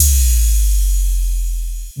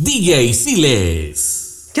DJ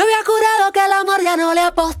Siles. Yo había jurado que el amor ya no le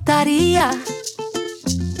apostaría,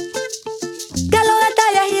 que los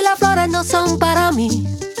detalles y las flores no son para mí,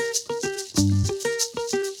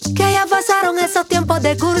 que ya pasaron esos tiempos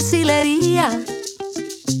de cursilería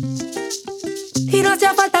y no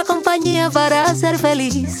hacía falta compañía para ser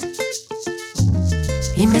feliz.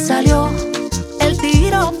 Y me salió el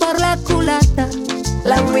tiro por la culata,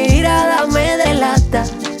 la mirada me delata,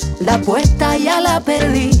 la apuesta ya la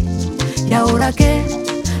perdí. ¿Y ahora qué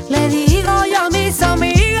le digo yo a mis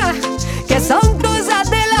amigas? Que son cosas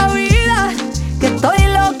de la vida, que estoy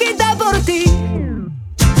loquita por ti.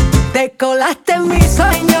 Te colaste en mis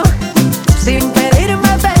sueños sin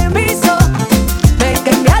pedirme permiso, me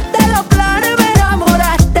cambiaste los planes, me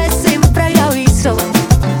enamoraste sin previo aviso.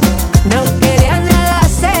 No quería nada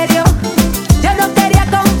serio, yo no quería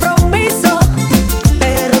compromiso,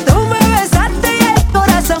 pero tú me besaste y el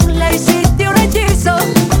corazón le hiciste un hechizo.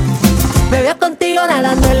 Me veo contigo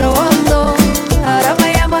nadando en lo hondo, ahora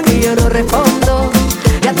me llaman y yo no respondo,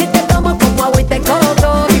 y a ti te tomo como agua y te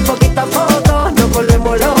coco, y poquito a poco nos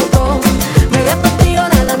volvemos locos. Me veo contigo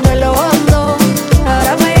nadando en lo hondo,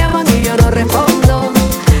 ahora me llaman y yo no respondo,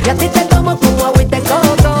 y a ti te tomo como agua y te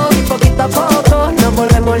coco, y poquito a poco nos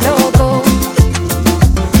volvemos locos.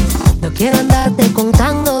 No quiero andarte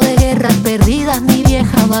contando de guerras perdidas ni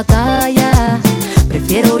viejas batallas,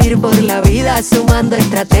 prefiero ir por la vida sumando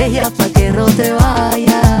estrategias pa' que no te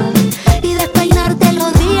vayas, y despeinarte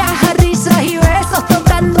los días a risas y besos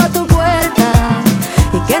tocando a tu puerta,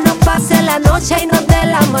 y que nos pase la noche y nos dé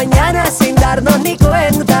la mañana sin darnos ni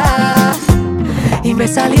cuenta. Y me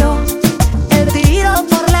salió el tiro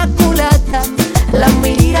por la culata, la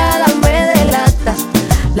mirada me delata,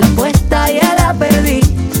 la apuesta ya la perdí.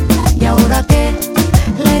 ¿Y ahora qué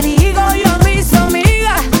le digo yo a mis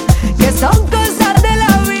amigas? Que son cosas de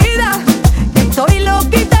la vida, que estoy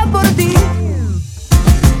loquita por ti.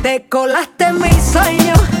 Te colaste en mis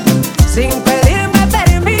sueños sin pedirme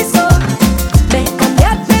permiso, me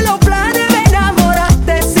cambiaste los planes, me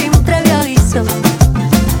enamoraste sin previo aviso.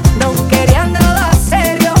 No quería nada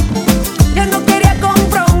serio, yo no quería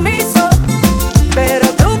compromiso, pero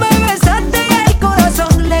tú me besaste y el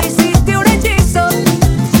corazón le hiciste un hechizo.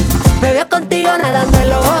 Me veo contigo nadando en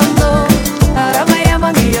lo hondo, ahora me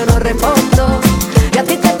llaman y yo no respondo, y a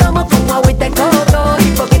ti te tomo como agua y te coco,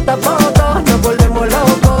 y poquito a poco nos volvemos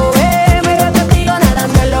locos. Me veo contigo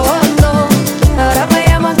nadando en lo hondo, ahora me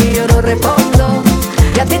llaman y yo no respondo,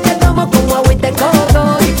 y a ti te tomo como agua y te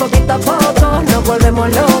coco, y poquito a poco nos volvemos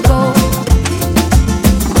locos.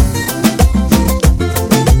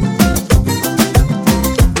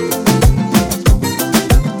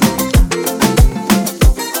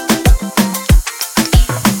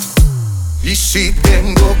 Y si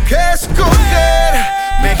tengo que escoger,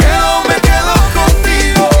 me quedo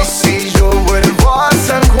contigo. Y si yo vuelvo a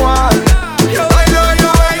San Juan, yo bailo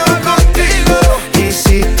contigo. Y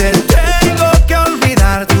si te tengo que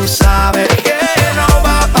olvidar, tú sabes que no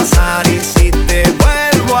va a pasar. Y si te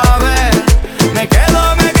vuelvo a ver, me quedo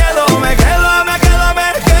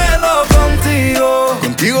contigo.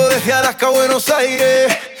 Contigo desde Alaska a Buenos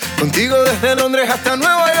Aires, contigo desde Londres hasta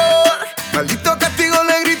Nueva York. Maldito castigo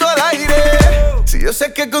le grito al aire, si yo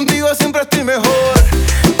sé que contigo siempre estoy mejor.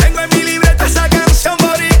 Tengo en mi libreta esa canción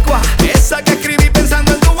boricua, esa que escribí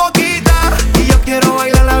pensando en tu boquita, y yo quiero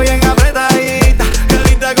bailarla bien apretadita,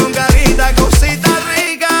 carita con carita, cosita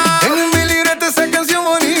rica. Tengo en mi libreta esa canción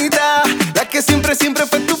bonita, la que siempre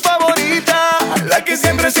fue tu favorita, la que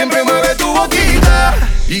siempre mueve tu boquita.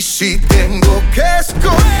 Y si tengo que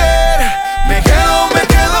escoger, me quedo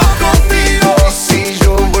contigo. Y si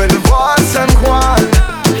yo vuelvo a San Juan,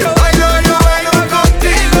 yo bailo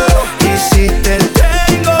contigo. Y si te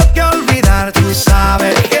tengo que olvidar, tú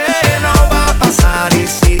sabes que no va a pasar. Y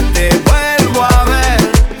si te vuelvo a ver,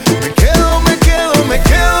 me quedo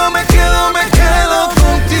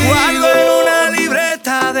contigo. Guardo en una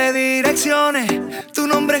libreta de direcciones tu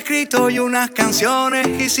nombre escrito y unas canciones,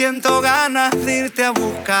 y siento ganas de irte a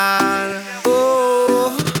buscar.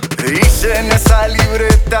 Dice en esa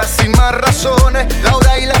libreta sin más razones la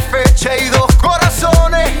hora y la fecha y dos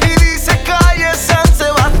corazones, y dice calle San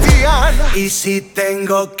Sebastián. Y si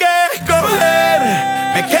tengo que escoger,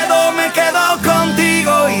 me quedo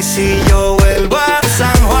contigo. Y si yo vuelvo a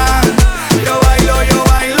San Juan, yo bailo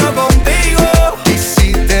contigo. Y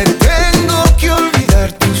si te tengo que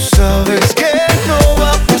olvidar, tú sabes que no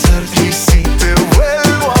va a pasar. Y si te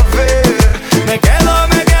vuelvo a ver, me quedo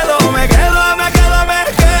contigo.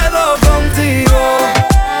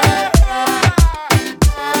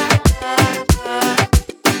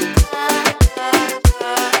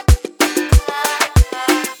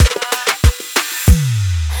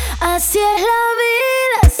 Así es la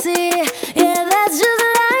vida, sí. Yeah, that's just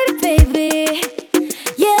life, baby.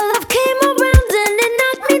 Yeah, love came around and it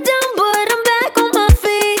knocked me down, but I'm back on my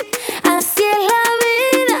feet. Así es la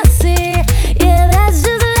vida, sí. Yeah, that's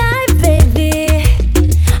just life, baby.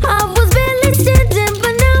 I was barely standing,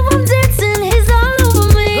 but now I'm dancing. He's all over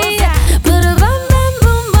me. Ba-da-bum, bum,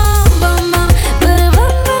 bum, bum, bum, bum.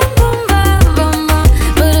 Ba-da-bum, bum, bum, bum, bum, bum.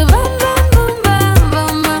 Ba-da-bum, bum, bum, bum,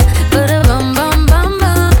 bum, bum. Ba-da-bum, bum, bum,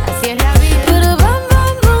 bum. Así es la vida. Ba-da-bum,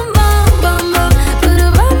 bum, bum, bum, bum, bum.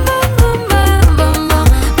 Ba-da-bum, bum, bum, bum, bum, bum.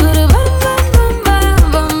 Ba-da-bum, bum, bum,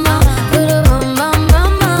 bum, bum, bum. Ba-da-bum, bum,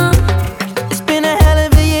 bum, bum. It's been a hell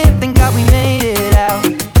of a year, thank God we made it out.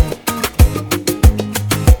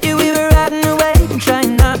 Yeah, we were riding away and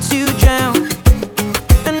trying not to drown.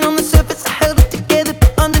 And on the surface I held it together,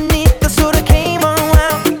 but underneath I sorta came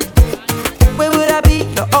unwound. Where would I be?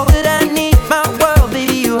 You're all that I need, my world,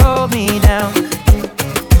 baby, you hold me down.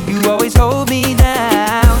 You always hold me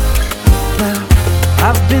down. Well,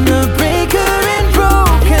 I've been the breaker and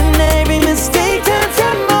broken. Every mistake turns to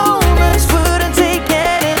moments. Wouldn't take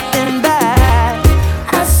anything back.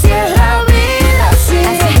 Así es la vida, sí.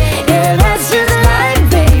 Yeah, that's just life,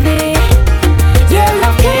 baby. Yeah,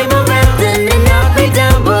 love came around and it knocked me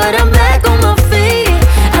down, but I'm back on my feet.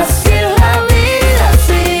 Así es la vida,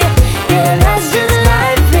 sí. Yeah, that's just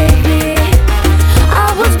life, baby.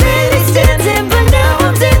 I was barely standing, but now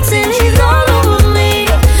I'm dancing. He's all over me.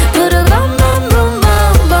 Ba-da-bum, bum, bum, bum,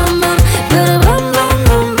 bum, bum. Ba-da-bum, bum,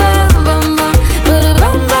 bum, bum, bum, bum.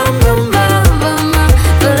 Ba-da-bum, bum, bum, bum, bum, bum.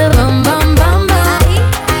 Ba-da-bum, bum, bum, bum.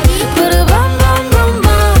 Ba-da-bum, bum, bum,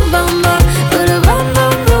 bum, bum, bum. Ba-da-bum, bum,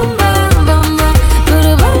 bum, bum, bum, bum.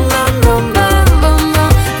 Ba-da-bum, bum, bum, bum, bum, bum.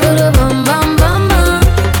 Ba-da-bum, bum, bum, bum.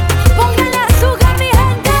 Póngale azúcar, mi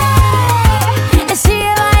gente.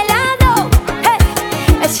 Sigue bailando, hey.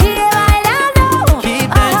 Sigue bailando. Keep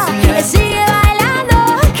dancing, yeah. Sigue bailando.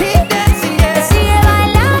 Keep dancing, yeah. Sigue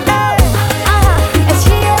bailando.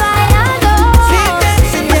 Sigue bailando. Keep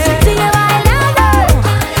dancing, yeah. Sigue bailando.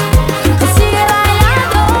 Sigue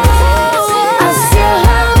bailando. Así es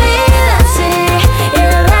la vida, sí.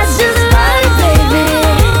 Yeah, that's just life, baby.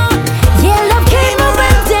 Yeah, love came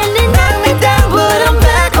around and it knocked me down, but I'm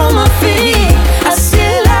back on my feet. Así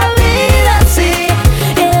es la vida, sí.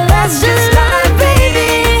 Yeah, that's just life,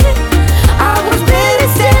 baby. I was barely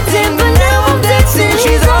standing, but now I'm dancing.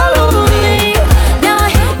 She's all over me. Now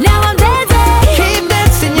I'm dancing. Keep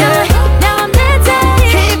dancing, yeah. Now I'm dancing.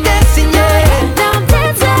 Keep dancing, yeah. Now I'm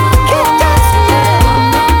dancing. Keep dancing, yeah.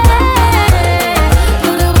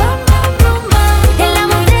 And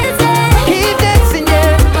I'm dancing. Keep dancing, yeah.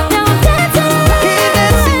 Now I'm dancing. Keep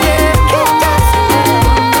dancing, yeah.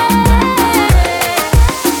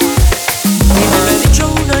 Y me lo he dicho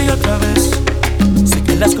una y otra vez. Sé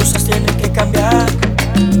que las cosas tienen que cambiar,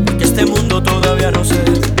 porque este mundo todavía no sé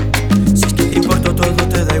si es que te importo todo,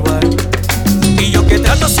 te da igual. Y yo que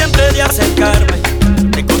trato siempre de acercarme,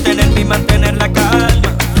 de contenerme y mantener la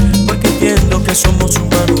calma, porque entiendo que somos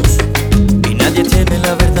humanos y nadie tiene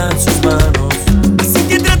la verdad en sus manos. Así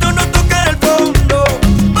que trato no tocar el fondo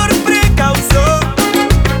por precaución,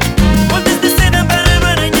 o desde escena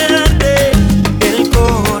para arañarte el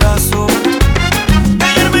corazón.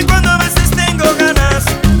 Callarme cuando a veces tengo ganas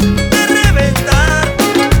de reventar,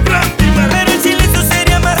 pero el silencio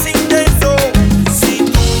sería más intenso si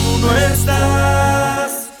tú no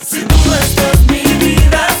estás. Si tú no estás, mi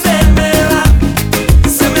vida se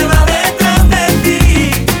me va detrás de ti.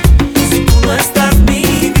 Si tú no estás, mi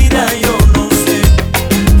vida yo no sé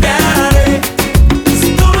qué haré. Si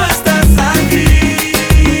tú no estás aquí,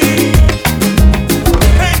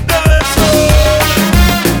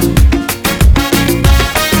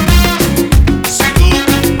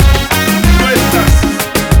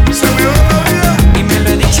 y me lo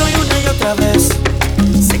he dicho y una y otra vez.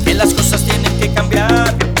 Sé que las cosas tienen que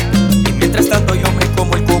cambiar, y mientras tanto yo me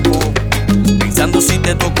como el coco, pensando si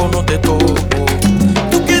te toco o no te toco.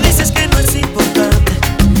 Tú que dices que no es importante,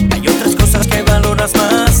 hay otras cosas que valoras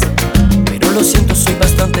más, pero lo siento, soy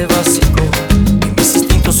bastante básico y mis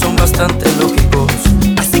instintos son bastante lógicos.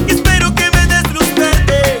 Así que espero que me des luz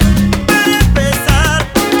verde para empezar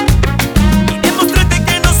y demostrarte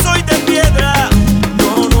que no soy de piedra.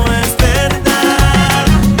 No, no es verdad.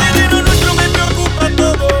 De lo nuestro me preocupa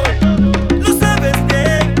todo, lo sabes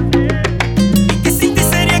bien, y que sin ti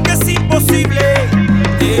sería casi imposible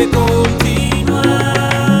de contigo.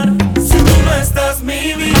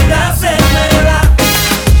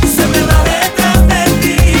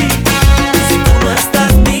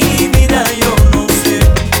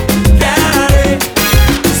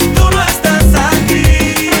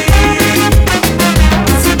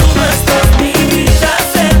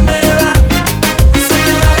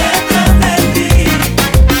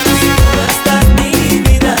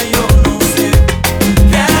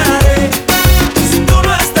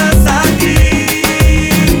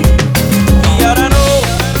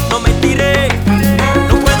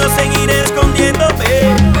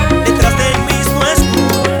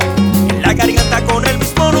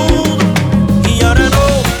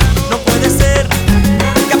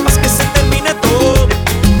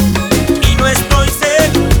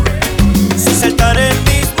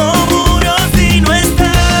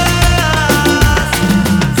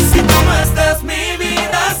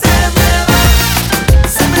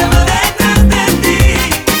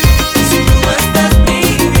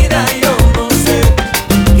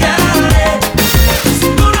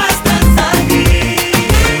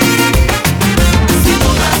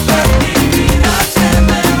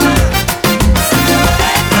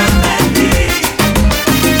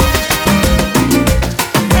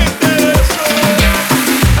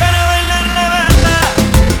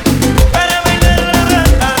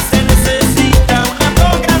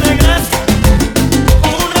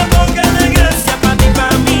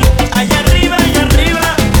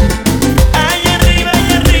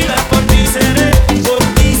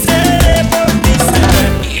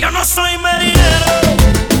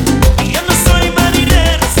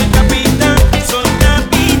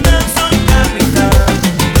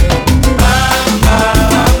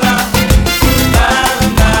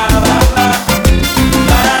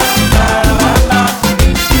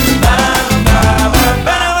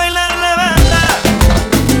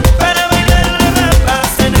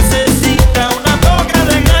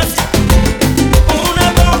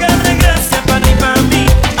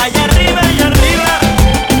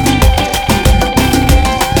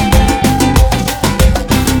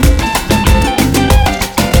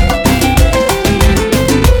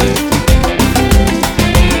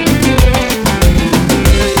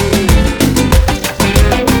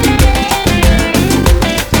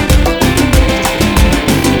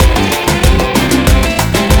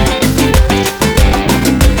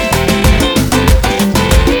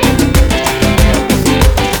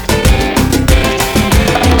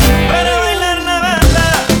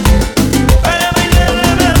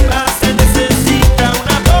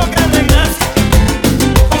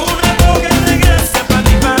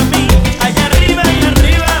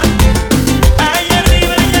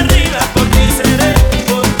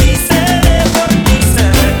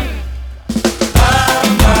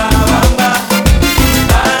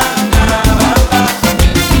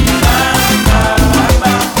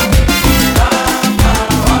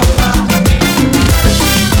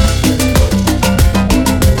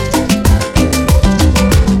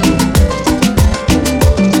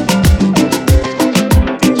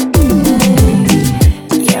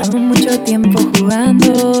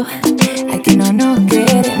 jugando a que no nos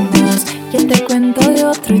queremos. Yo te cuento de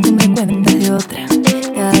otro y tú me cuentas de otra.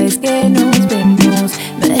 Cada vez que nos vemos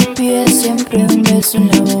me despides siempre de un beso en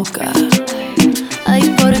la boca.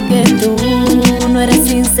 Ay, porque tú no eres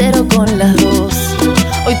sincero con las dos.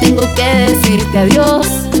 Hoy tengo que decirte adiós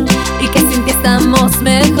y que sin ti estamos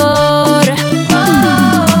mejor.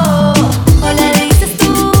 O le dices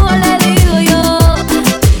tú o le digo yo.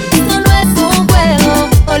 Esto no es un juego.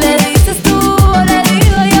 O le dices tú o le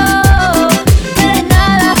digo yo. No es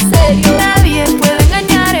nada serio. Nadie puede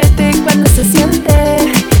engañarte cuando se siente.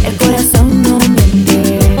 El corazón no miente.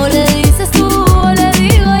 O le dices tú o le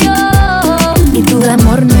digo yo. Y tú de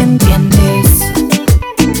amor no entiendes.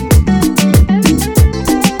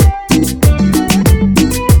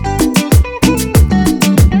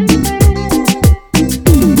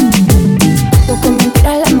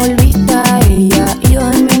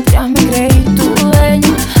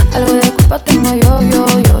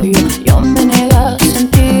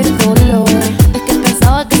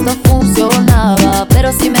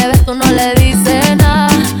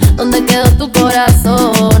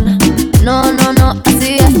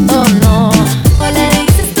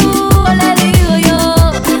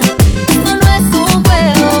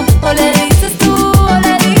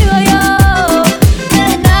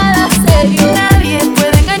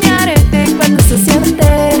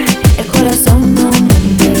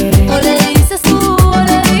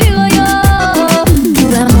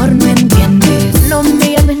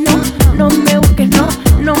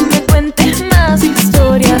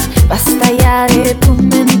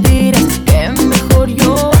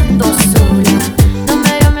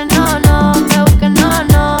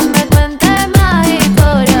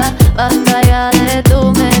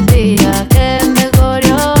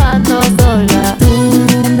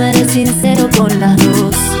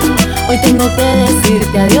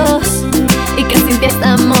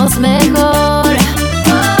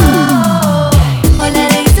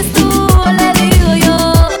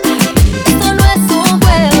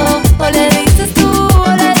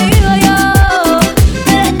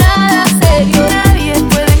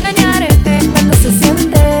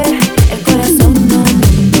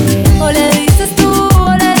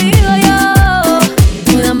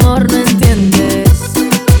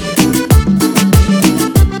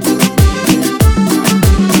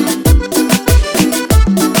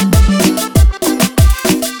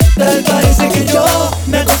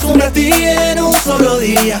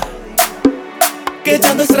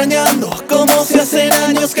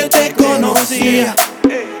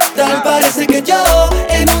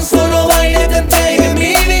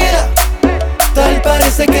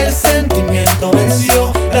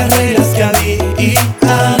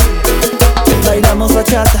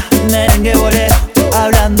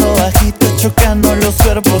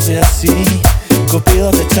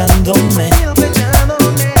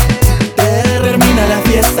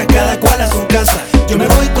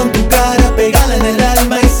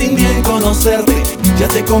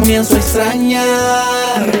 Comienzo a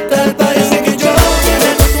extrañar. Tal parece que yo me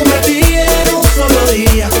acostumbré a ti en un solo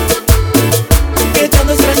día. Que te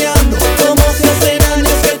ando extrañando como si hace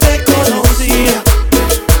años que te conocía.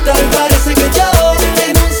 Tal parece que yo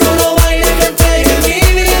en un solo baile te entregué mi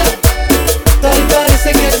vida. Tal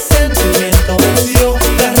parece que el sentimiento venció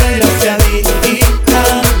las reglas que había.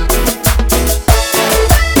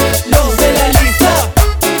 Los de la lista.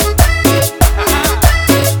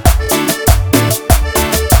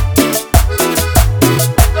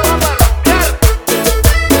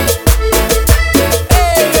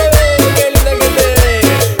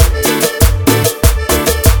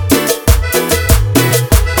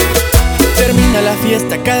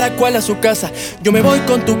 Cada cual a su casa. Yo me voy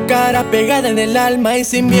con tu cara pegada en el alma y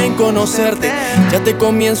sin bien conocerte ya te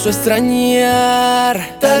comienzo a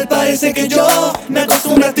extrañar. Tal parece que yo me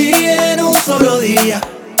acostumbro a ti en un solo día.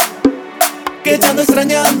 Que te ando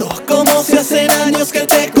extrañando como si hace años que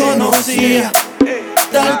te conocía.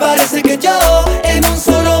 Tal parece que yo en un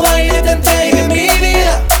solo baile te entregué mi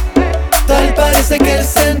vida. Tal parece que el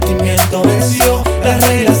sentimiento venció las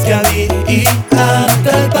reglas que había.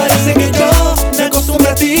 Tal parece que yo me acostumbro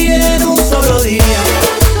a ti en un solo día.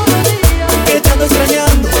 Que te ando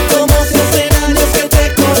extrañando como si hace años que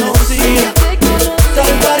te conocía.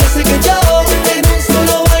 Tal parece que yo en un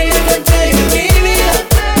solo baile te entregué mi vida.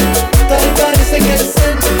 Tal parece que el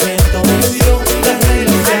sentimiento venció las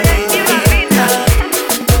reglas que había.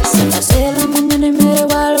 Son las 6 de la mañana y me da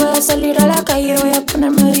igual. Voy a salir a la calle, voy a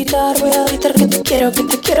ponerme a gritar. Voy a gritar que te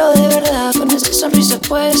quiero de verdad. Con esa sonrisa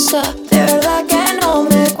puesta, de verdad que no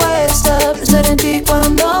me cuesta pensar en ti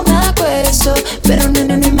cuando me acuesto. Pero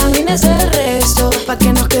nene, no imagines el resto, pa'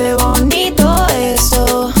 que nos quede bonito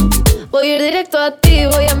directo a ti.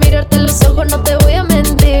 Voy a mirarte en los ojos, no te voy a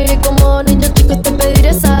mentir. Y como niños chicos te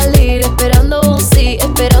pediré salir, esperando un sí,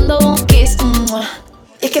 esperando un kiss.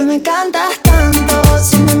 Y es que me encantas tanto,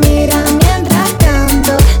 si me miras mientras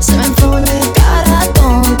canto, se me pone cara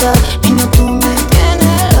tonta. Niño, tú me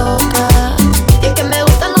tienes loca. Y es que me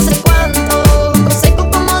gusta no sé cuánto, consejo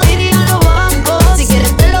como dirían los bancos. Si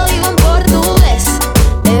quieres te lo digo en portugués,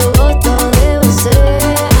 eu gosto de você.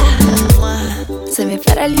 Se me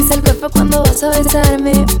paraliza el cuerpo cuando vas a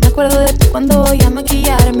besarme. Me acuerdo de ti cuando voy a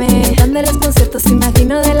maquillarme. Dando los conciertos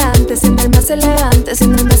imagino delante, siendo el más elegante,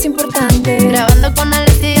 siendo el más importante. Grabando con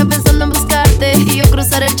Alicia pensando en buscarte, y yo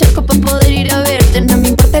cruzar el charco para poder ir a verte. No me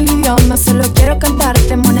importa el idioma, solo quiero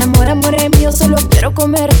cantarte. Mon amor, amor es mío, solo quiero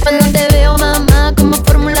comerte. Cuando te veo mamá, como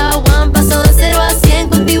Fórmula 1, paso de 0 a 100,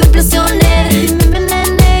 contigo implosioné. Y me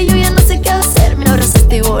envenené, yo ya no sé qué hacer. Me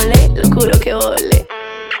abrazaste y volé, lo juro que volé.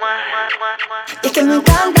 Y es que me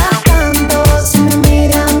encanta tanto, si me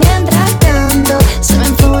mira mientras canto, se me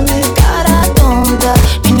pone cara tonta.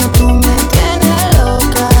 Niño, tú me tienes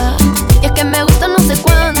loca. Y es que me gusta no sé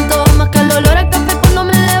cuánto, más que el olor a café cuando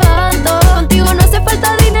me levanto. Contigo no hace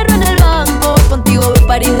falta dinero en el banco, contigo voy a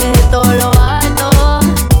París desde todo lo alto.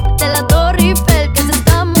 De la Torre Eiffel, que se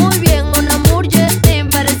está muy bien, una Murgetin,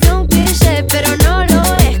 parece un cliché, pero no lo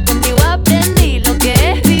es. Contigo aprendí lo que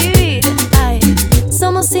es vivir. Ay,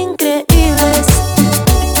 somos increíbles.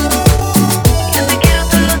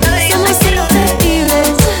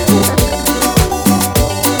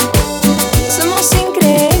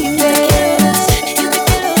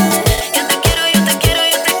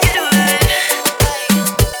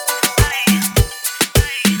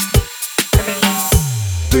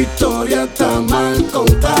 Tu historia está mal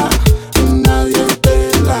contada, nadie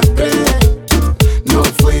te la cree. No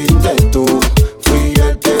fuiste tú, fui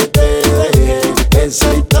el que te dejé.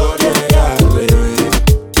 Esa historia es al revés.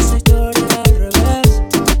 Esa historia es al revés.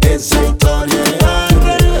 Esa historia es al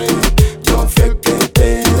revés. Yo fui el que te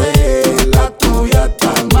dejé. La tuya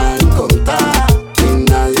está mal contada y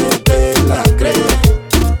nadie te la cree.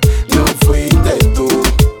 No fuiste tú,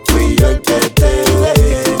 fui yo el que te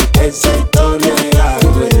dejé. Esa historia es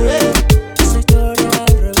al revés. Esa historia es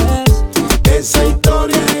al revés. Esa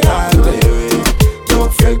historia es al revés. Yo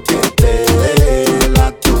fui el que te dejé.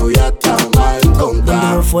 La tuya está mal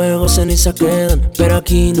contada. Los fuegos cenizas quedan, pero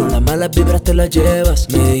aquí no, las malas vibras te las llevas.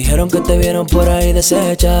 Me dijeron que te vieron por ahí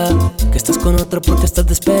deshecha, que estás con otro porque estás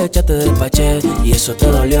despecha. Te despaché y eso te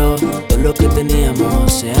dolió. Todo lo que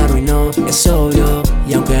teníamos se arruinó, es obvio.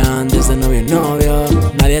 Y aunque andes de novio en novio,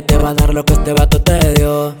 nadie te va a dar lo que este vato te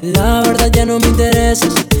dio. La verdad ya no me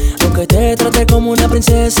interesas, aunque te trate como una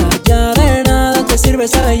princesa. Ya de nada te sirve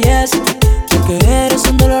esa belleza, porque eres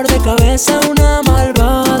un dolor de cabeza, una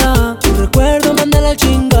malvada. Tu recuerdo manda la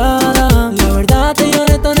chingada. La verdad te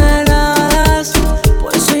lloré toneladas,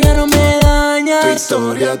 por eso ya no me dañas. Tu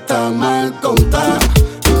historia está mal contada,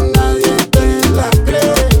 nadie te la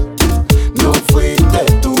cree. No fuiste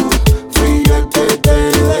tú, fui yo el que te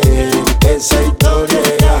dejé. Esa historia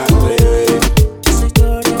es al revés. Esa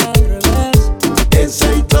historia es al revés.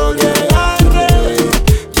 Esa historia es al revés.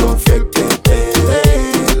 Yo fui el que te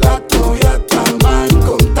dejé. La tuya está mal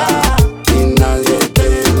contada y nadie te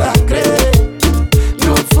la cree.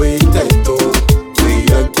 No fuiste tú, fui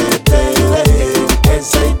yo el que te dejé.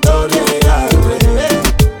 Esa historia es al revés.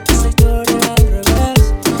 Esa historia es al revés.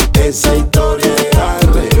 Esa historia es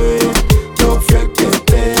al revés. Yo fui el que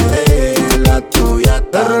te dejé. La tuya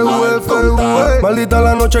está mal contada. Maldita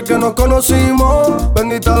la noche que nos conocimos,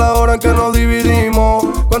 bendita la hora en que nos dividimos.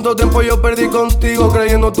 Cuánto tiempo yo perdí contigo,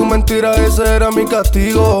 creyendo tu mentira, ese era mi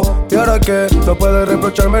castigo. Y ahora que no puedes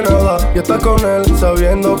reprocharme nada, y estás con él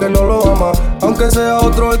sabiendo que no lo ama, aunque sea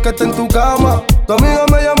otro el que esté en tu cama. Tu amiga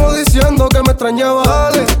me llamó diciendo que me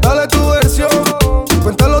extrañaba. Dale tu versión,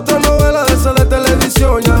 cuéntale otra novela de esa de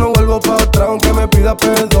televisión. Ya no vuelvo para atrás aunque me pida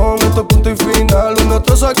perdón. Esto es punto y final, lo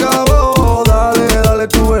nuestro se acabó. Dale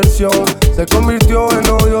tu versión, se convirtió en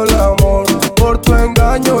odio el amor. Por tu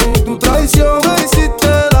engaño y tu traición me hiciste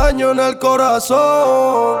daño en el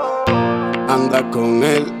corazón. Anda con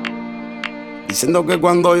él, diciendo que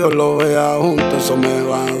cuando yo lo vea junto eso me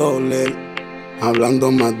va a doler.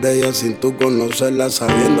 Hablando más de ella sin tú conocerla,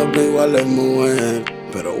 sabiendo que igual es mujer.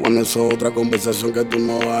 Pero bueno, eso es otra conversación que tú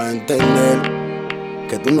no vas a entender,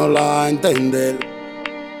 que tú no la vas a entender.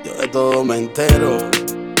 Yo de todo me entero,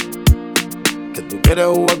 que tú quieres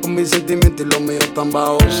jugar con mis sentimientos y los míos están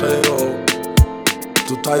bajo cero.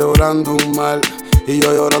 Tú estás llorando un mal y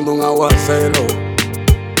yo llorando un aguacero,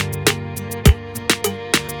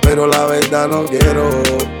 pero la verdad no quiero,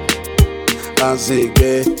 así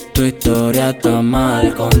que tu historia está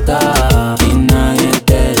mal contada y nadie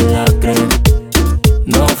te la cree.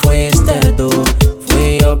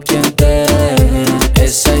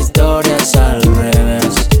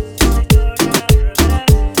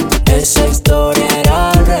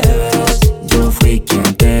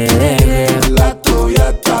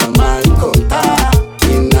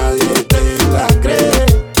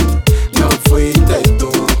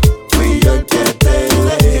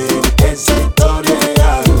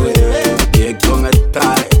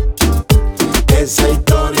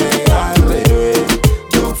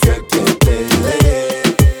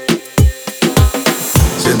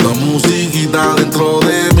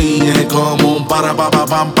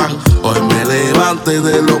 levante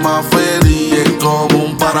de lo más feliz. Es como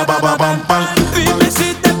un para pa pa pam pam. Dime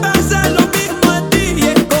si te pasa lo mismo a ti.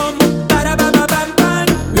 Es como un para pa pa pam pam.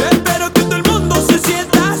 Espero que todo el mundo se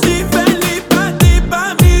sienta así, feliz pa' ti,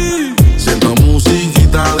 pa' mí. Siento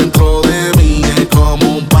musiquita dentro de mí. Es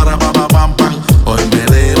como un para pa pa pam pam. Hoy me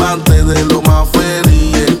levante de lo más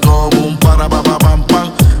feliz. Es como un para pa pa pam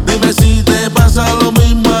pam. Dime si te pasa lo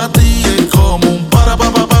mismo a ti. Es como un para pa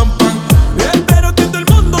pa pam pam. Espero que todo el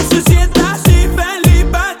mundo se sienta así, feliz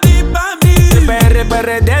pa' ti, pa' mí.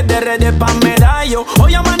 De pa' medallo.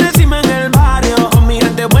 Hoy amanecimos en el barrio con mi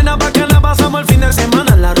gente buena pa' que la pasamos el fin de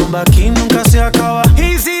semana. La rumba aquí nunca se acaba.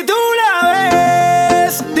 Y si tú la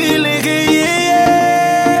ves, dile que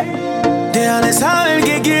llegue. Déjale saber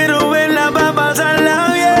que quiero verla pa'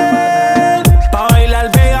 pasarla bien. Pa' bailar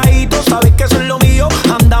pegadito, sabes que eso es lo mío.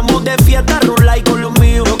 Andamos de fiesta, rola y con los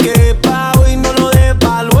míos. Lo que es pa' hoy no lo de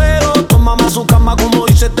pa' luego. Toma más su cama como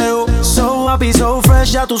dice Teo. So happy, so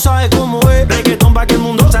fresh, ya tú sabes cómo es. Reggaetón pa' que el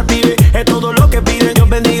mundo se active. Es todo lo que piden. Dios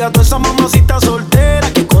bendiga a todas esas mamacitas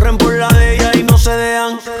solteras que corren por la de ella y no se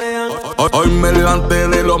dejan. Hoy me levanté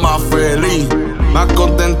de lo más feliz, más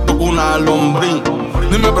contento que una lombriz.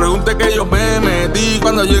 Ni me pregunte que yo me metí.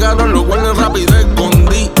 Cuando llegaron los guardias rápido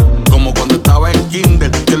escondí. Como cuando estaba en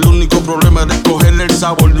kinder, que el único problema era escogerle el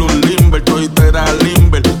sabor de un limber. Todito era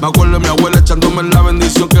limber. Me acuerdo de mi abuela echándome la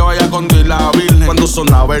bendición que vaya con Dios y la Virgen. Cuando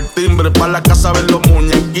sonaba el timbre, para la casa ver los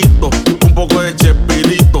muñequitos, un poco de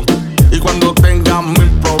chespirito. Y cuando tengas mil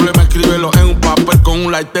problemas, escríbelos en un papel con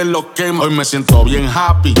un lighter, los quema. Hoy me siento bien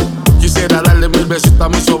happy. Quisiera darle 1000 besitos a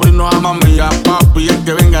mis sobrinos, a mami y a papi. El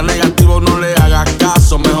que venga negativo no le haga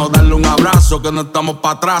caso. Mejor darle un abrazo que no estamos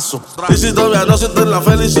pa' atraso. Y si todavía no sientes la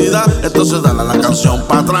felicidad, entonces dale a la canción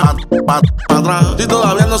pa' atrás, pa' atrás. Si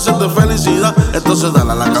todavía no sientes felicidad, entonces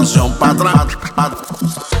dale a la canción pa' atrás, pa' atrás.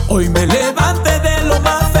 Hoy me levanté de lo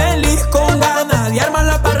más feliz con ganas de armar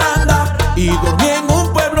la parranda. Y dormí en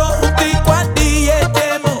un pueblo juntico a ti y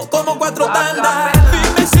echemos como 4 tandas.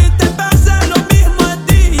 Dime si te pasa lo mismo a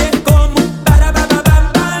ti. Es como un para pa pa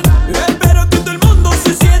pam pam. Espero que todo el mundo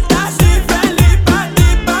se sienta así, feliz pa' ti,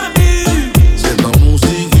 pa' mí. Siento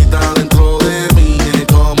musiquita dentro de mí. Es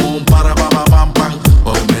como un para pa pa pam pam.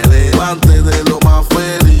 Hoy me levante de lo más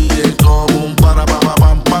feliz. Es como un para pa pa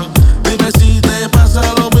pam pam. Dime si te pasa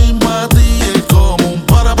lo mismo a ti. Es como un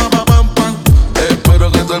para pa pa pam pam. Espero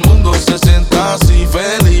que todo el mundo se sienta así,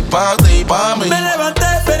 feliz pa' ti, pa' mí. Me levanté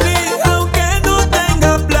feliz aunque no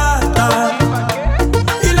tenga plata.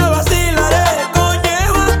 Y la vacilaré,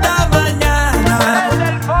 coñejo, hasta mañana.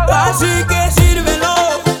 Así que sírvelo,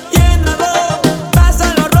 llénalo.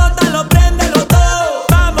 Pásalo, rótalo, préndelo todo.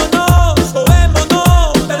 Vámonos,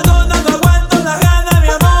 vémonos. Perdona, no aguanto las ganas, mi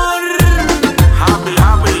amor. Happy,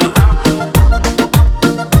 happy.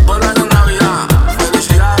 Por la Navidad,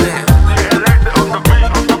 felicidades.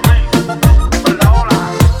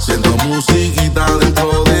 Siento musiquita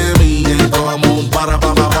dentro de mí. Es como un para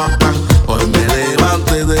pa pa pa pa. Hoy me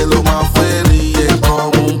levante de lo más feliz. Es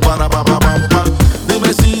como un para pa pa pa pa.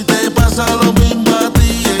 Dime si te pasa lo mismo a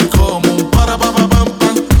ti. Es como un para pa pa pa pa.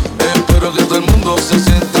 Espero que todo el mundo se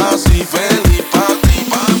sienta así, feliz pa' ti,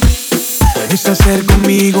 pa' mí. Puedes hacer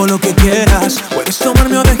conmigo lo que quieras. Puedes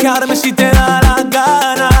tomarme o dejarme si te da la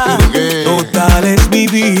gana. Total es mi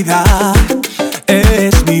vida,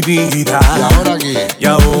 es mi vida. ¿Y ahora qué? Y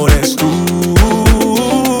ahora es tú.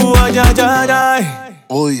 Ay, ay, ay, ay.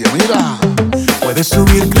 Oye, mira. Puedes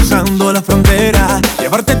subir cruzando la frontera,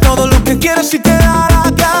 llevarte todo lo que quieras si te da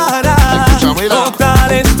la gana. Escucha, mira.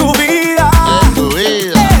 Total es tu vida, Es tu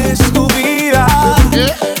vida. es tu vida.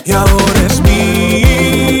 ¿Qué? Y ahora es mía.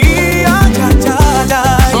 Ay, ay, ay,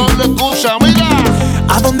 ay. Solo escucha, mira.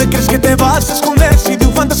 ¿A dónde crees que te vas a esconder si de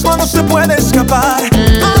un fantasma no se puede escapar?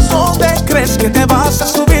 ¿A dónde crees que te vas a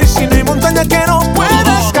subir si no hay montaña que no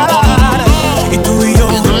puedas escalar? Y tú y yo,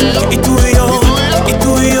 y tú y yo, y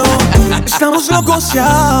tú y yo, estamos locos de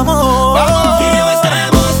amor. Y yo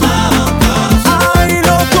estamos locos. Ay,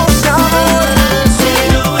 locos de amor.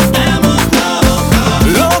 Y yo estamos locos.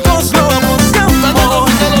 Locos, locos de amor.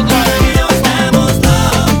 Y yo estamos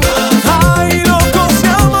locos. Ay, locos de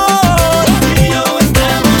amor. Y yo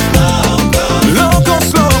estamos locos. Locos,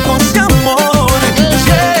 locos de amor.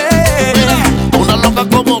 Yeah. Una loca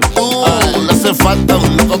como tú, le hace falta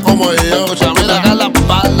un loco como yo. Escucha, mira, haga la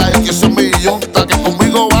pala y que soy mi yunta. Que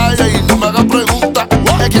conmigo vaya y no me haga preguntas.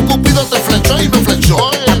 Es que Cupido te flechó y me flechó.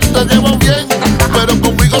 A ti te llevo bien, pero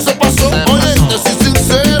conmigo se pasó. Oye, te soy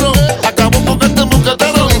sincero, acabo con este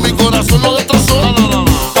mosquetero y mi corazón lo destrozó.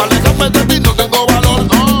 Para alejarme de ti no tengo valor.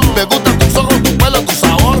 Me gustan tus ojos, tu pelo, tu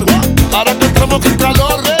sabor. Ahora que entramos en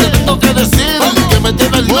calor, te tengo que decir que me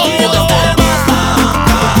tienes loco de amor.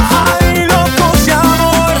 Ay, locos de amor.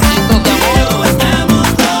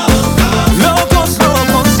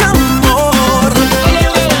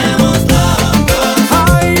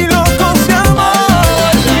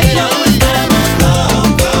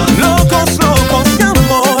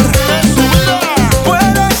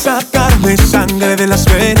 de las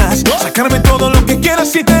venas, sacarme todo lo que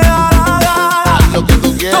quieras y te da la gana. Haz lo que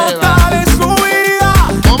tú quieras. Total es tu vida.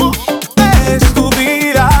 ¿Cómo? Es tu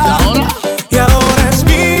vida. ¿Y ahora? Y ahora es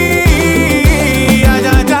mía.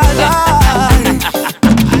 Ya, ya, ya.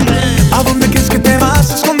 ¿A dónde crees que te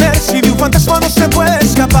vas a esconder si de un fantasma no se puede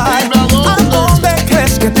escapar? Dime a dónde. ¿A dónde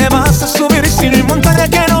crees que te vas a subir si no hay montaña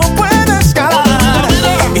que no puedes escalar?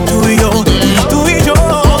 Y tú y yo, y tú y yo,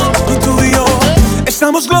 y tú y yo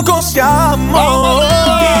estamos locos de amor.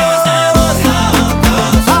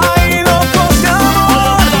 Ay, locos de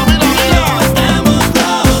amor.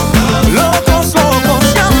 Locos,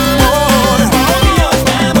 locos de amor.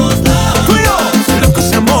 Tú y yo, locos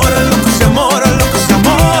de amor, locos de amor, locos de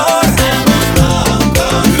amor.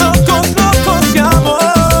 Locos, locos de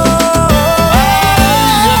amor.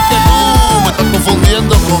 Y es que tú me estás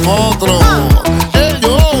confundiendo con otro.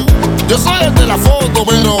 Yo soy el de la foto,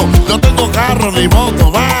 pero no tengo carro ni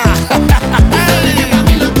moto, va.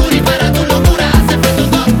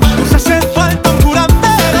 Nos hace falta un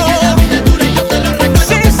curandero.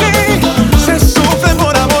 Sí, sí, se sufre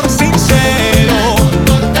por amor sincero.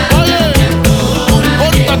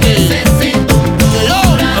 Oye, compórtate. Que yo,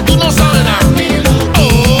 tú no sabes nada.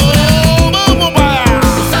 Oh, vamos para allá.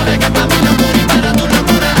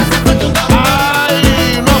 Ay,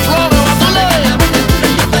 no flores, batule.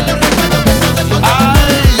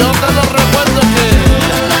 Ay, yo te lo recuerdo que.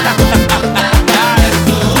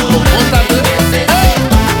 Compórtate.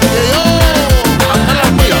 Que yo, anda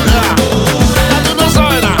las mías, ya. Tú no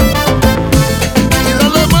sabes nada. Y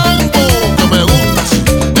dale mambo, que me gustas.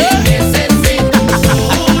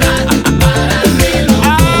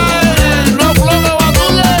 Ay, no flores,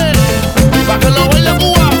 batule. Pa' que lo baile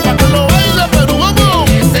Cuba, pa' que lo baile Perú, vamos.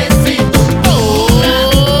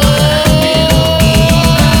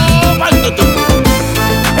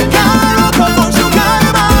 Cada loco con su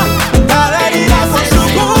calma, cada herida con su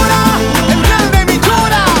cura. El plan de mi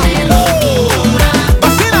cura,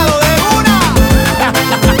 vacilado de una.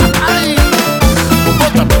 Ay,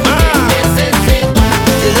 compórtate más.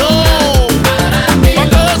 Que yo, pa'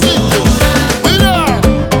 cada sitio. Mira,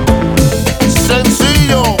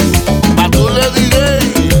 sencillo, Batule DJ,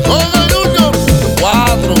 con el Junior,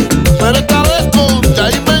 4, pero esta vez con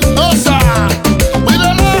Jair Mendoza.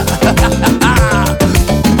 Mírala,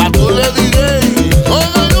 Batule DJ, con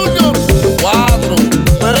el Junior, 4,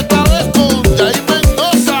 pero esta vez con Jair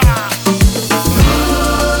Mendoza.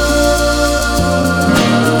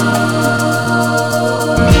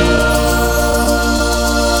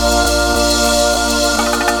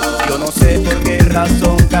 Yo no sé por qué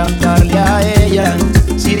razón cantarle a ella,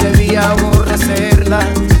 si debía aborrecerla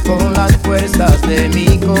con las fuerzas de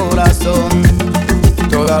mi corazón.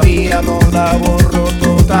 Todavía no la borro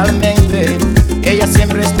totalmente, ella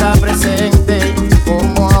siempre está presente,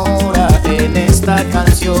 como ahora en esta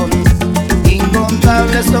canción.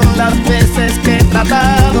 Incontables son las veces que he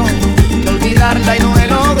tratado de olvidarla y no he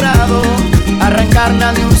logrado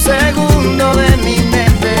arrancarla ni un segundo de mi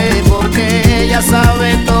mente, porque ella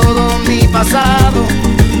sabe todo mi pasado,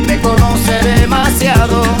 me conoce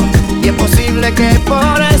demasiado y es posible que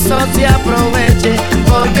por eso se aproveche,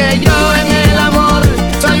 porque yo en el amor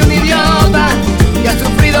soy un idiota que ha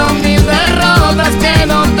sufrido mil derrotas, que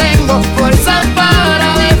no tengo fuerza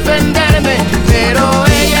para defenderme, pero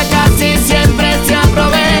ella casi siempre se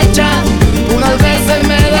aprovecha. Unas veces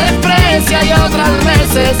me desprecia y otras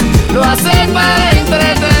veces lo hace para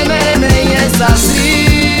entretenerme, y es así.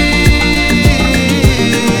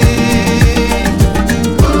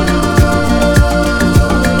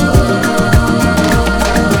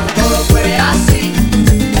 Todo fue así,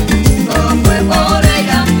 todo fue por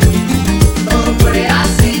ella, todo fue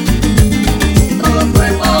así, todo fue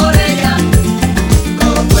por ella,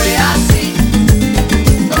 todo fue así,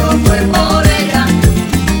 todo fue por ella,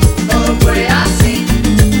 todo fue así,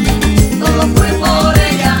 todo fue por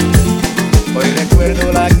ella. Hoy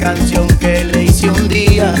recuerdo la canción que le hice un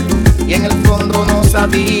día y en el fondo no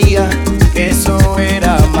sabía que eso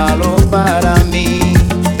era malo para mí.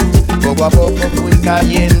 Poco a poco fui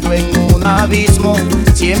cayendo en un abismo,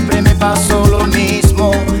 siempre me pasó lo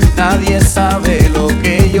mismo, nadie sabe lo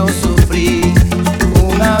que yo sufrí.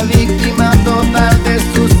 Una víctima total de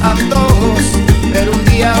sus antojos, pero un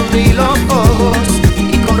día abrí los ojos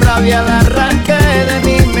y con rabia la arranqué de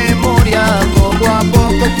mi memoria. Poco a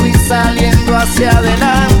poco fui saliendo hacia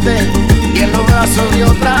adelante y en los brazos de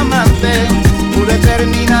otra amante pude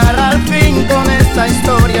terminar al fin con esta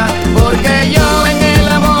historia, porque yo en el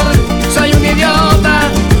amor soy un idiota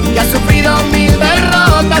que ha sufrido mil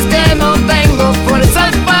derrotas, que no tengo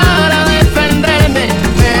fuerzas para defenderme,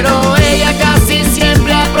 pero ella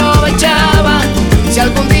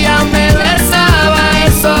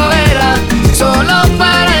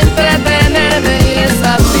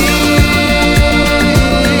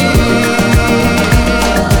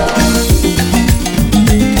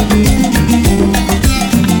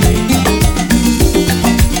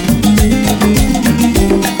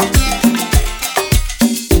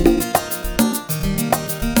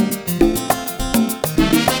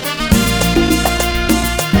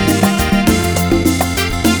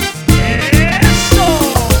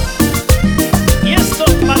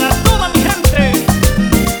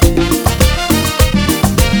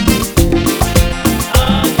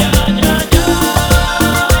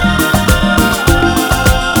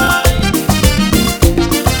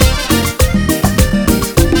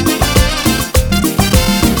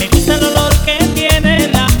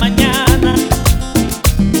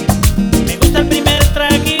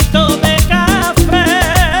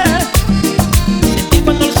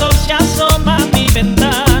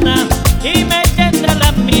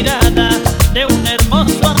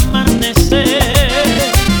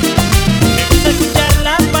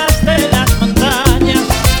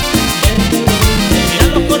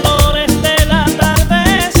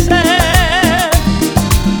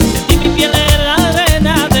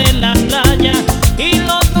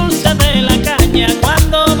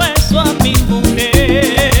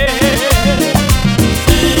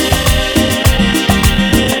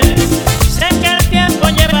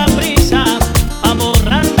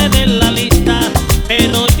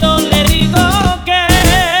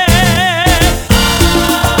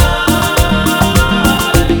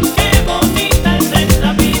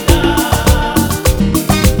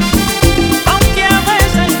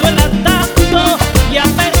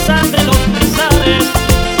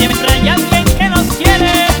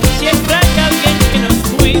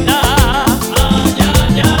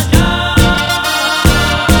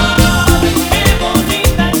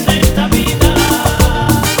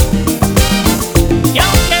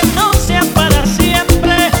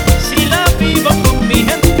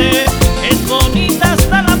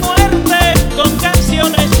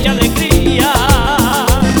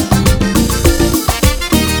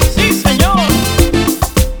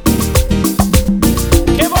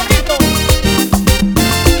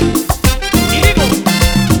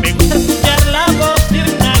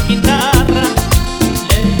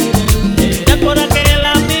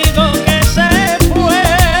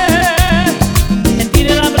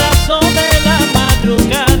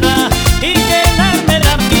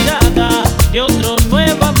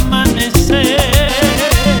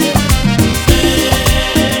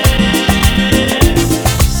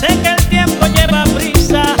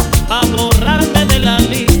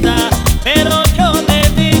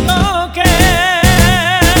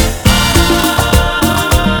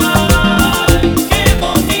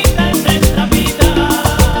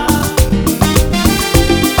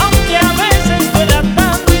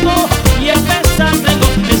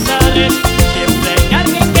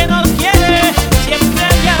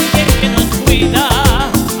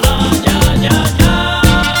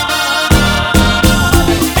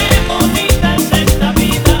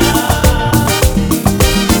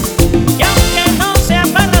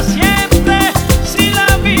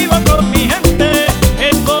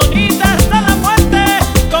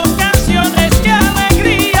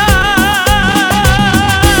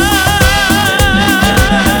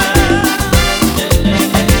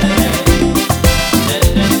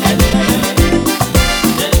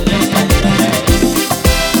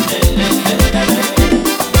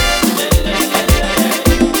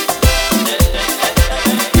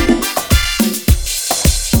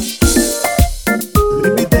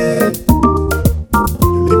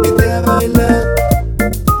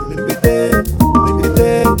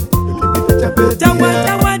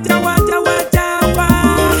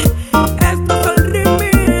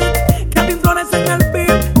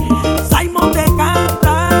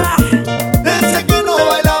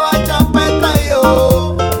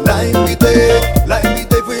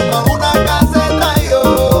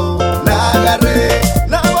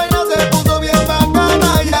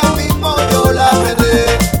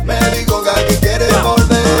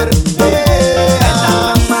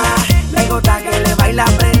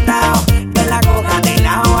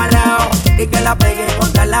la pegué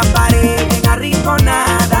contra la pared, bien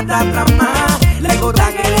arrinconada, está tramada. Le gusta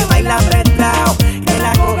que le baila apretado, que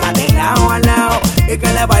la coja de lado a lado y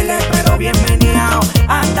que le baile pero bien meneado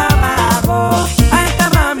hasta abajo. A esta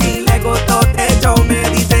mami le gustó este show, me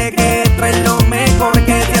dice que esto es lo mejor,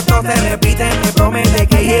 que si esto se repite me promete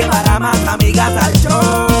que llevará más amigas al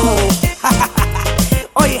show.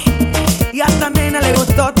 Oye, y a esta nena le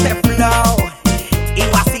gustó este flow y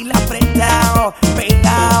así la apretado,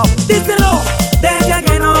 pegado. Díselo, desde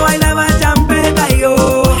que no bailaba champeta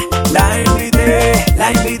yo la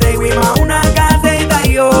invité y fuimos a una caseta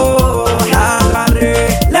y yo la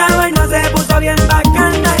agarré. La vaina se puso bien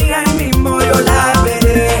bacana y ahí mismo yo la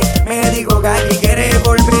veré. Me dijo que aquí quiere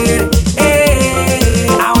volver.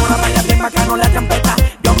 Ahora baila bien bacano la champeta.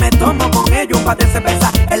 Yo me tomo con ella un par de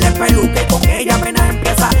cerveza. El espeluque con ella apenas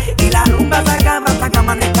empieza y la rumba se acaba hasta que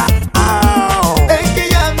amanezca. Es que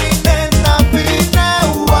ella mi nena fina,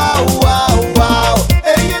 wow, wow, wow.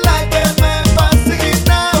 Ella es la que me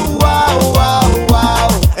fascina, wow, wow, wow.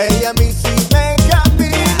 Ella a mí sí me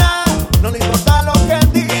camina, no le importa lo que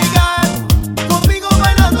digan. Conmigo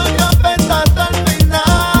bailando champeta hasta el final.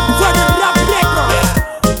 Suena el rap negro,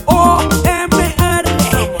 OMR,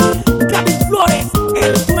 Gaby Flores,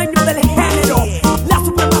 el dueño del género, la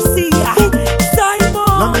supremacía, Siles,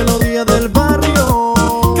 La melodía del barrio.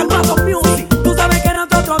 Calmado Music. Tú sabes que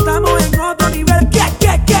nosotros estamos en otro nivel.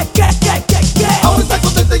 Ahora está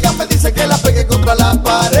contenta, ella me dice que la pegue contra la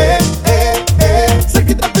pared.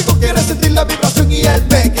 Cerquita el pico, quiere sentir la vibración y el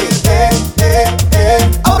make it.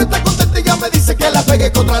 Ahora está contenta, ella me dice que la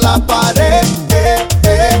pegue contra la pared.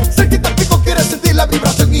 Cerquita el pico, quiere sentir la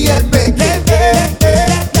vibración y el make it.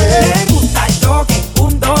 Le gusta el choque,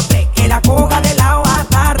 1, 2, 3, que la coja de lado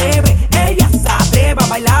hasta revés. Ella se atreva a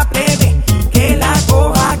bailar plebe, que la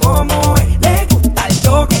coja como es. Le gusta el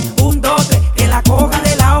choque, 1, 2, 3, que la coja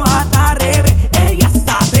de lado hasta revés. Ella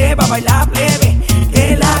se atreva a bailar plebe,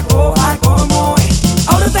 que la coja como es.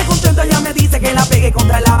 Ahora está contenta, ella me dice que la pegue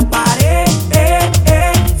contra la pared.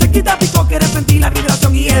 Se quita pico, quiere sentir la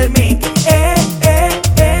vibración y el make.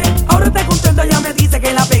 Ahora está contenta, ella me dice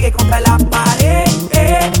que la pegue contra la pared.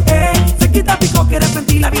 Se quita pico, quiere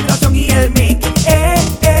sentir la vibración y el make.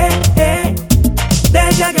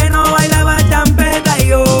 Desde que no bailaba champeta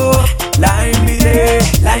yo la invité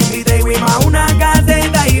y fuimos a una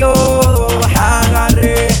caseta y yo la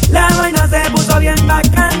agarré. La vaina se puso bien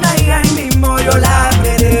bacana y ahí mismo yo la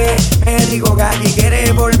veré. Me dijo que aquí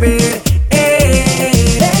quiere volver.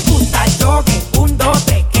 Le gusta el choque, 1, 2,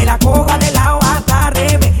 3, que la coja de lado hasta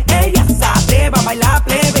revés. Ella se atreva a bailar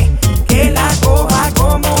plebe, que la coja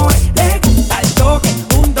como es. Le gusta el choque,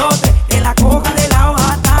 1, 2, 3, que la coja de lado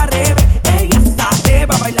hasta revés. Ella se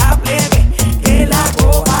atreva a bailar plebe, que la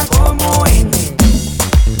coja como es.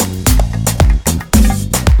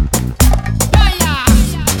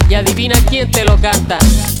 Y adivina quién te lo canta.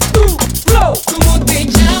 ¿Cómo te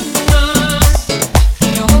llamas?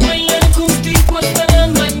 Quiero bailar contigo hasta la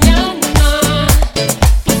mañana.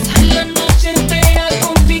 Pasar la noche entera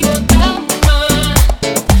contigo, dama.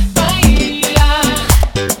 Baila,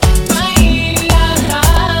 baila.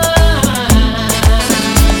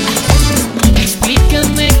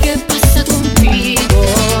 Explícame qué pasa contigo.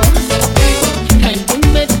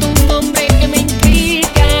 Dime tu nombre que me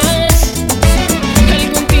intrigas.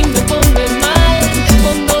 Algo en ti me pone mal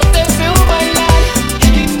cuando te veo bailar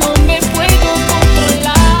y no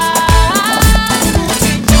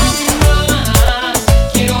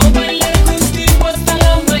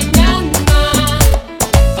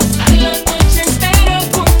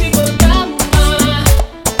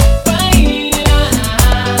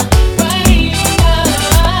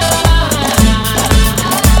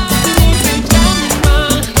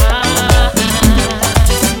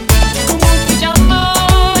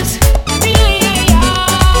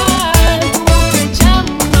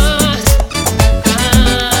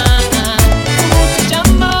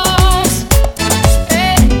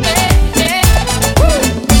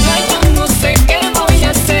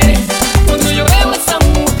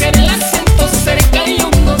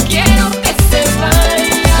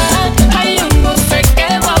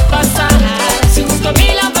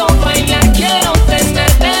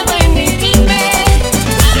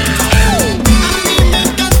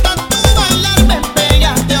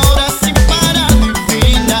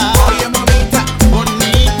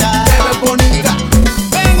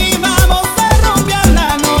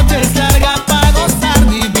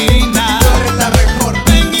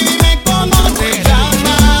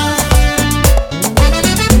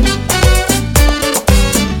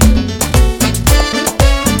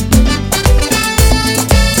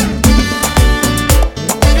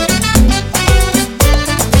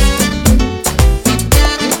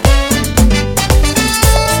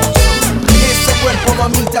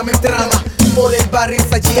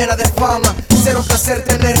placer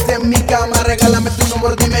tenerte en mi cama. Regálame tu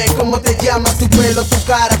número, dime cómo te llamas. Tu pelo, tu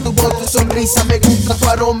cara, tu voz, tu sonrisa. Me gusta tu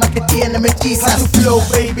aroma que tiene me hechiza. Tu flow,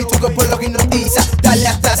 baby, tu cuerpo lo hipnotiza. Dale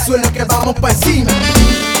hasta el suelo que vamos pa' encima.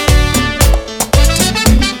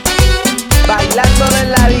 Bailando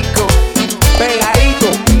en la disco, pegadito.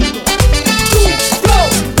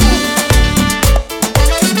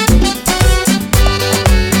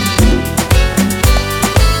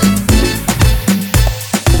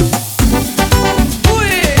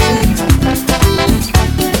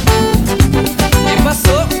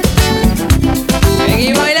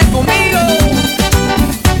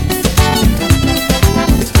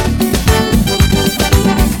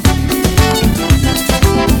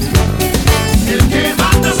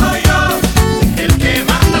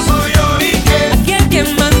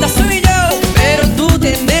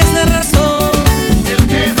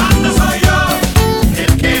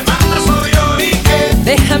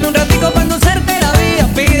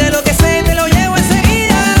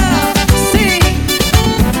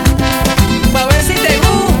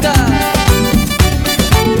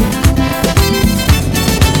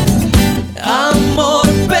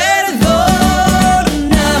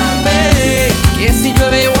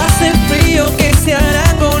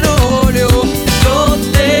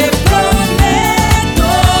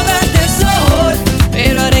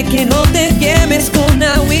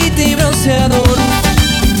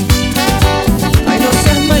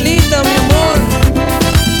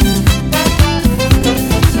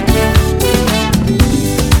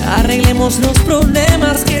 Los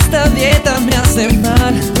problemas que esta dieta me hace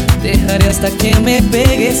mal. Dejaré hasta que me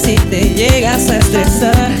pegues si te llegas a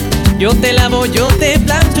estresar. Yo te lavo, yo te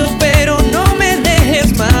plancho, pero no me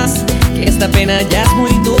dejes más, que esta pena ya es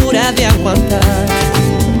muy dura de aguantar.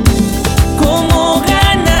 ¿Cómo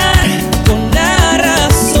ganar con la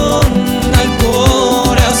razón al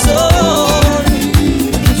corazón?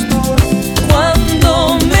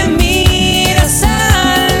 Cuando me miras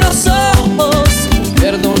a los ojos,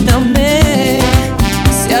 perdóname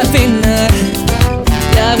si al final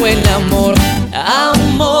te hago el amor.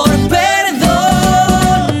 Amor, perdóname,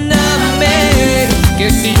 que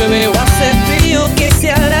si llueve o hace frío, que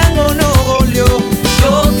se harán o no volvió.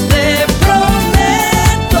 Yo te prometo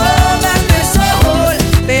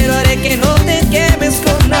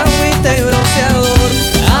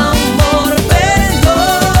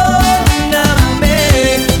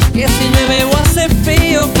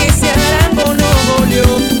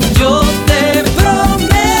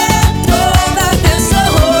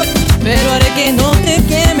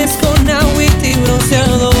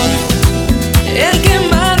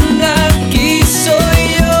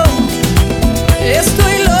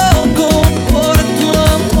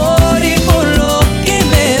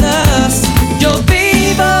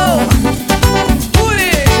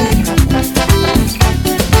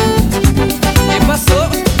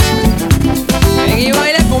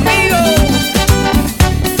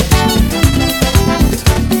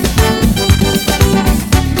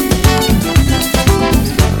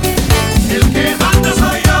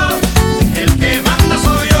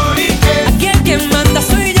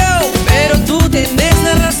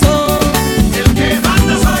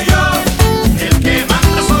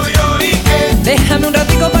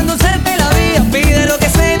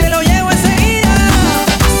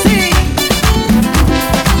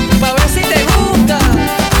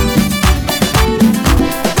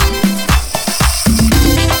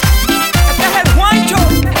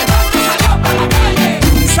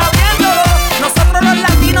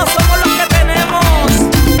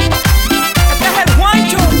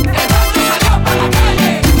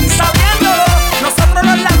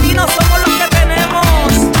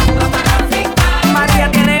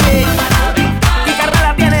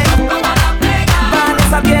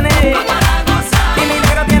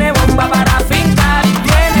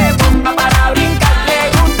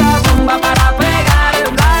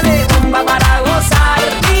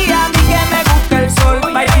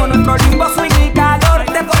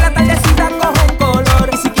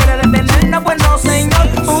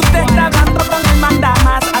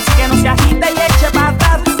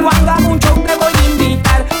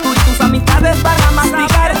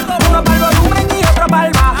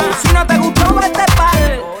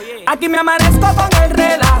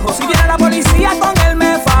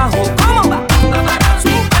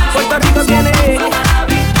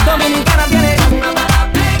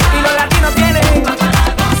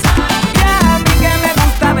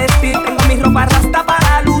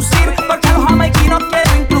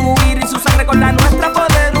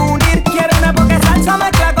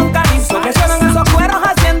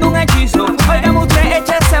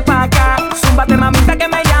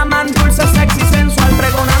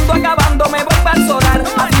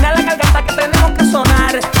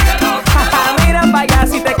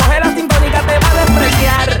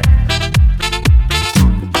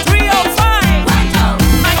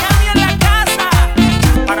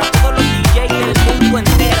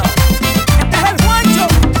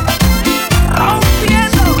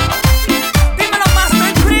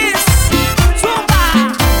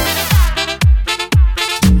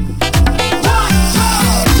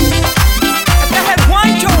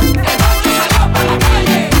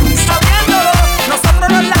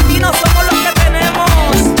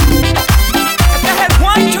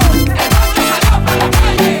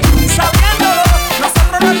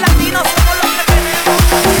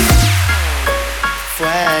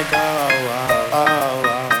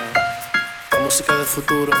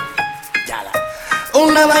futuro.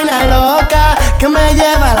 Una vaina loca que me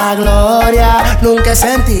lleva a la gloria. Nunca he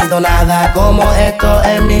sentido nada como esto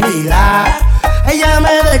en mi vida. Ella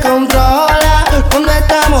me descontrola cuando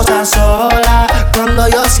estamos a solas. Cuando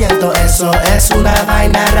yo siento eso es una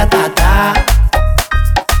vaina ratata.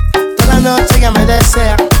 Toda la noche ella me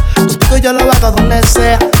desea, contigo yo lo hago donde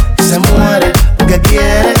sea. Y se muere porque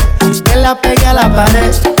quiere que la pegue a la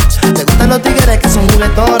pared. Le gustan los tigres que son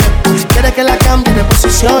juguetones, quiere que la cambie de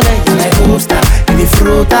posiciones. Y le gusta y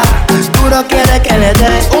disfruta, duro quiere que le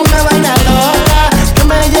dé una vaina loca que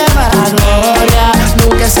me lleva a la gloria.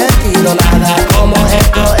 Nunca he sentido nada como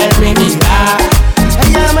esto en mi vida.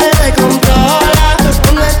 Ella me descontrola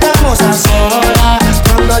cuando estamos a solas.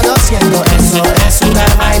 Cuando yo siento eso es una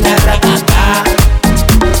vaina ratata.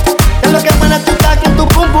 Es lo que buena tú estás con tu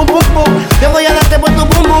pum pum pum pum. Yo voy a darte por tu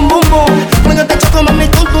pum pum pum pum. Cuando te choco mami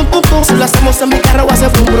tum tum tum tum. Si lo hacemos en mi carro hace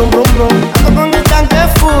brum brum brum brum. Ando con el tanque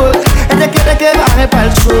full, ella quiere que baje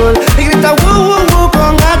pa'l sur y grita woo woo woo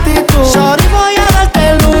con actitud. Sorry, voy a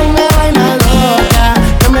darte una vaina loca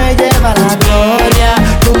que me lleva a la gloria.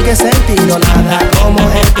 Nunca he sentido nada como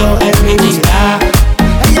esto en mi vida.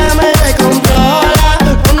 Ella me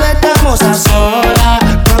descontrola cuando estamos a solas.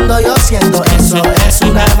 Cuando yo siento eso es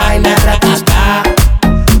una vaina ratata.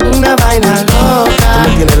 Una vaina loca. Tú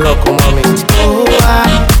me tienes loco, mami. Tú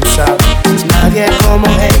sabes, nadie como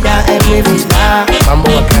ella en mi vida. Mambo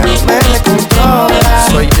bacano. Me descontrola.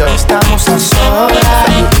 Soy yo. Estamos a solas.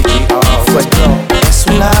 Fue yo. Es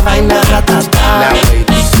una vaina ratata. Now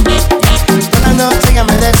ladies. Toda la noche ella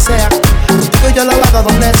me desea, contigo yo lo hago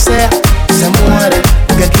donde sea. Se muere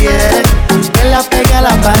porque quiere que la pegue a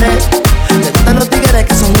la pared. Le gustan los tigres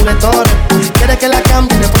que son juguetones, quiere que la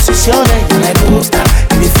cambie de posiciones. Y le gusta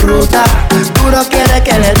y disfruta, duro quiere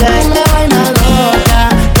que le dé una vaina loca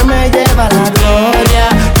que me lleva a la gloria.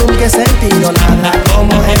 Nunca he sentido nada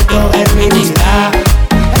como esto en mi vida.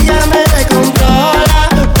 Ella me descontrola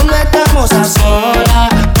cuando estamos a solas.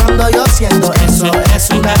 Cuando yo siento eso es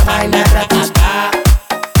una vaina ratata.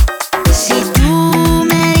 Si tú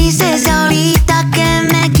me dices ahorita que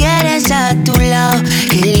me quieres a tu lado,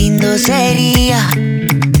 qué lindo sería.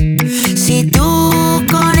 Si tú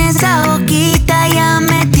con esa boquita ya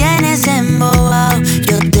me tienes embobado,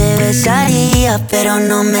 yo te besaría, pero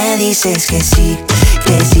no me dices que sí.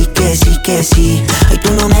 Que sí, que sí, que sí. Ay,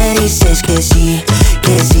 tú no me dices que sí.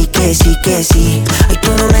 Que sí, que sí, que sí. Ay,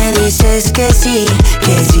 tú no me dices que sí.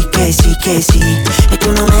 Que sí, que sí, que sí. Ay,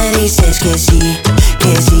 tú no me dices que sí.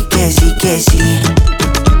 Que sí, que sí, que sí.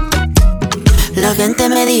 La gente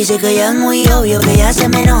me dice que ya es muy obvio, que ya se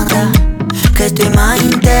me nota, que estoy más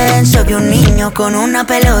intenso que un niño con una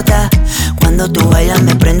pelota. Cuando tú bailas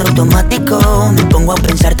me prendo automático, me pongo a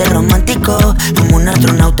pensarte romántico, como un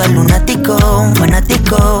astronauta lunático, un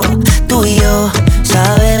fanático. Tú y yo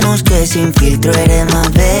sabemos que sin filtro eres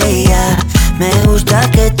más bella. Me gusta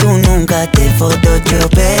que tú nunca te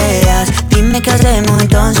photoshopeas. Dime qué hacemos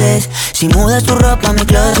entonces, si mudas tu ropa a mi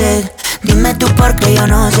closet. Dime tú porque yo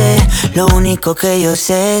no sé, lo único que yo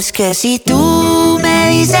sé es que si tú me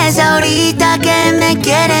dices ahorita que me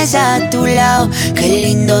quieres a tu lado, qué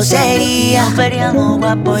lindo sería.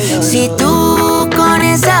 Si tú con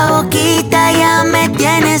esa boquita ya me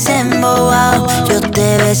tienes embobado, yo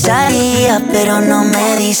te besaría, pero no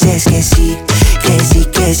me dices que sí. Que sí,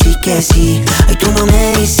 que sí, que sí. Ay, tú no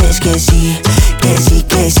me dices que sí. Que sí,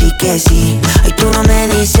 que sí, que sí. Ay, tú no me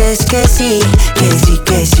dices que sí. Que sí,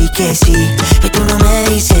 que sí, que sí. Ay, tú no me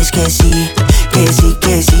dices que sí. Que sí,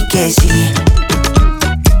 que sí, que sí.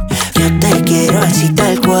 Yo te quiero así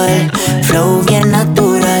tal cual, flow bien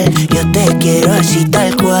natural. Yo te quiero así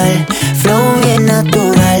tal cual, flow bien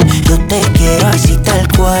natural. Yo te quiero así tal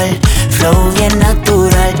cual, flow bien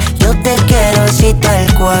natural. Yo te quiero así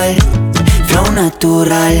tal cual, flow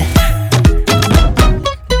natural.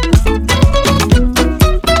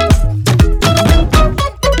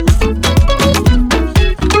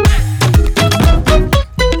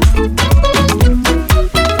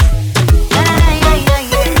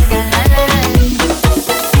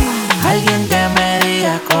 Alguien que me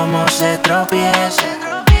diga cómo se tropieza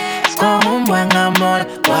con un buen amor,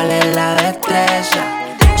 cuál es la destreza.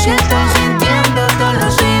 Si estoy sintiendo todos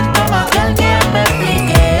los síntomas, que alguien me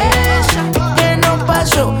explique eso. ¿Qué no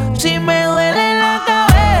pasó? Si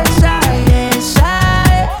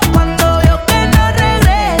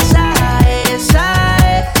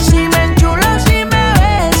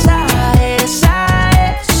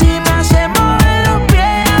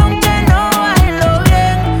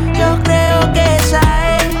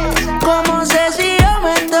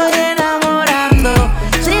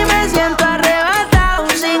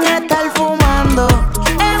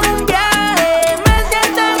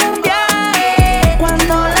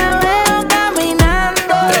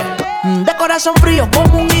corazón frío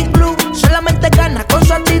como un iglú. Solamente gana con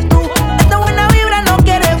su actitud. Esta buena vibra no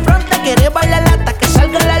quiere fronte, quiere bailar hasta que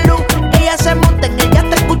salga la luz. Ella se monta en ella,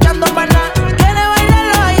 está escuchando maná. Quiere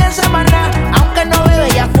bailarlo ahí en semana. Aunque no bebe,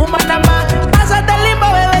 ella fuma nada más. Pásate el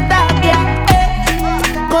limbo, bebé, está aquí.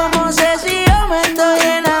 ¿Cómo sé si yo me estoy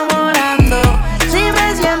enamorando? Si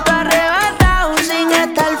me siento arrebatado sin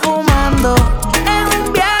estar fumando. En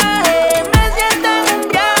un viaje, me siento en un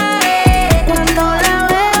viaje. Cuando la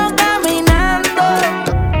veo caminando.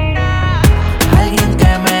 Alguien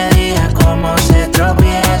que me diga cómo se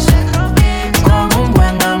tropieza. Con un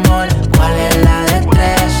buen amor, ¿cuál es la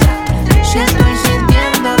destreza? Si estoy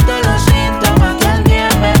sintiendo todos los síntomas, que alguien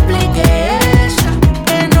me explique eso.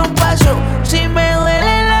 ¿Qué nos pasó? Si me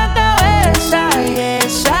duele la cabeza. Y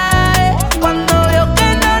esa es cuando veo que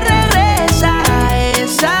no regresa.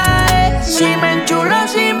 Esa es si me enchulo,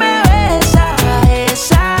 si me besa.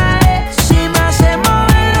 Esa es si me hace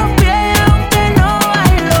mover los pies aunque no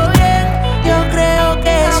bailo bien. Yo creo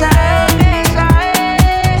que esa es.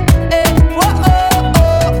 Oh, oh,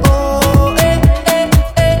 oh, oh,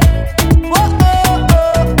 oh,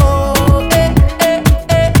 oh, oh,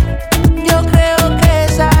 Yo creo que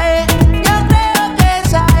esa es. Yo creo que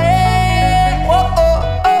esa es. Oh, oh,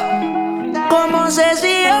 oh. ¿Cómo sé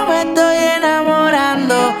si yo me estoy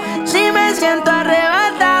enamorando? Si me siento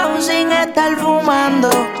arrebatado sin estar fumando.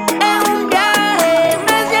 En un viaje,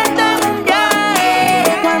 me siento en un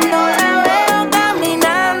viaje. Cuando la veo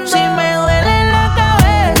caminando. Si me duele la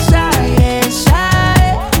cabeza. Y esa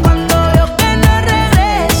es cuando veo que no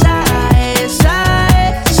regresa. Esa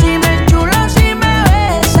es si me enchulo, si me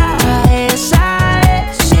besa. Esa es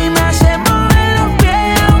si me hace mover los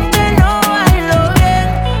pies aunque no bailo bien.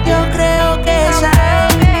 Yo creo que esa es.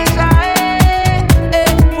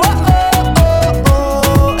 Oh, oh, oh,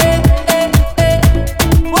 oh,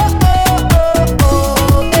 oh, oh,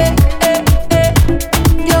 oh,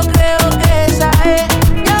 Yo creo que esa es.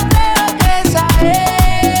 Yo creo que esa es.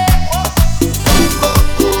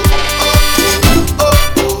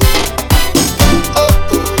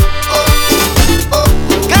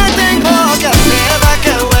 ¿Qué tengo que hacer para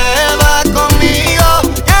que vuelva conmigo?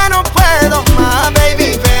 Ya no puedo más, baby,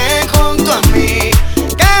 ven junto a mí.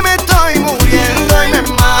 Que me estoy muriendo y me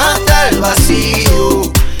mata el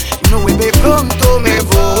vacío. No vuelve pronto, me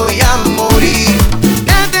voy a morir.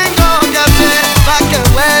 ¿Qué tengo que hacer para que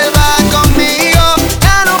vuelva conmigo?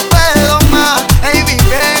 Ya no puedo más, baby,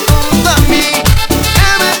 ven junto a mí. Que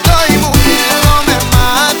me estoy muriendo, me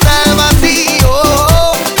mata el vacío.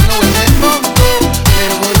 No vuelve pronto, me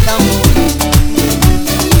voy a morir.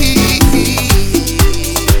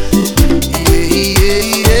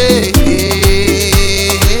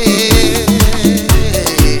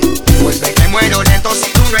 Vuelve que muero lento si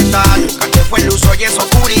tú no estás. Nunca te fue luz, hoy es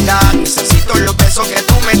oscuridad. Necesito los besos que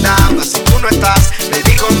tú me das. Si tú no estás,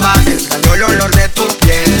 baby, come back. Extraño el olor de tu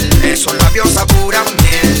piel. Esos labios a pura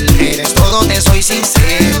miel. Eres todo, te soy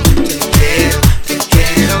sincero. Te quiero, te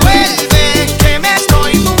quiero. Vuelve que me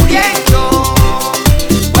estoy muriendo.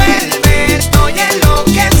 Vuelve, estoy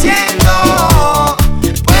enloqueciendo.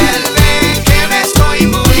 Vuelve que me estoy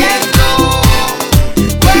muriendo.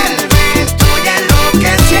 Vuelve, estoy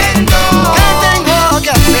enloqueciendo. ¿Qué tengo que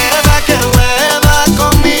hacer para que vuelva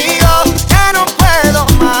conmigo? Ya no puedo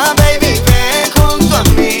más, baby, ven junto a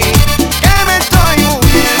mí. Que me estoy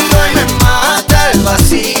muriendo y me mata el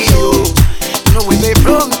vacío. No vuelve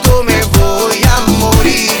pronto, me voy a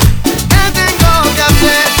morir.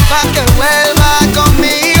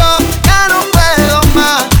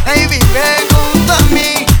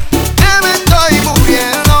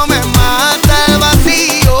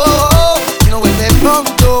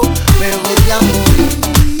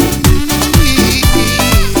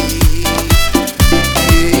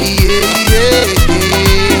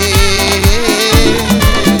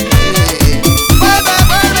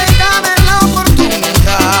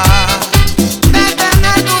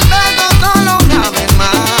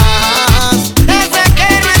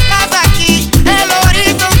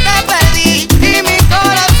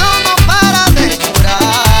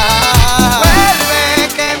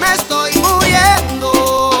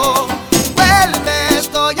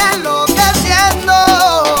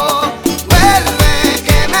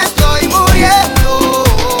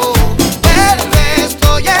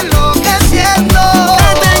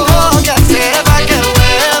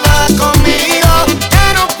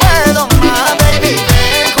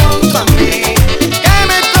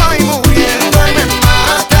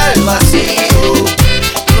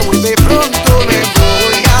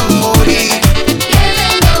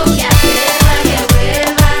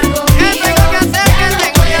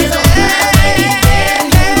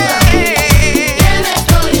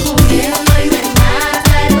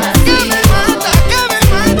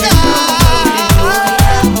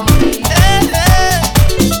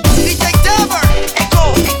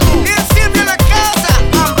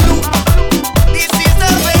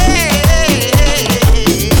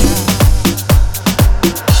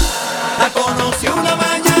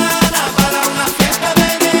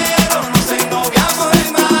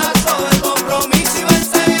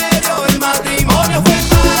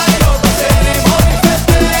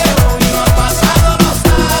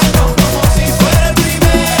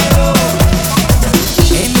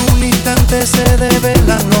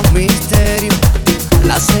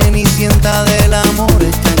 sienta del amor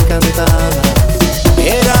está encantada.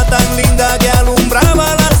 Era tan linda que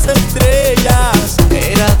alumbraba las estrellas.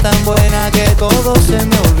 Era tan buena que todo se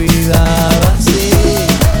me olvidaba así.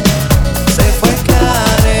 Se fue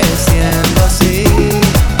esclareciendo así.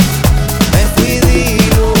 Me fui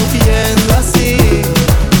diluyendo así.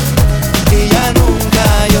 Y ya nunca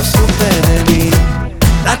yo supe de mí.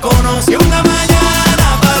 La conocí una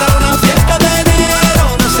mañana para una fiesta de enero.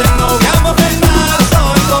 Nos ennoviamos en marzo,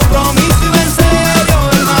 el compromiso iba en serio.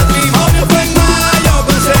 El matrimonio fue en mayo,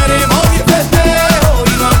 con ceremonia y festejo. Y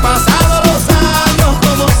no han pasado los años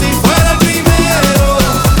como si fuera el primero.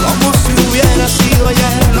 Como si hubiera sido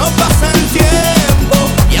ayer, no pasa el tiempo.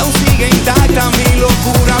 Y aún sigue intacta mi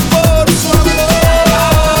locura por su amor.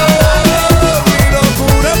 Mi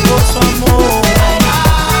locura por su amor.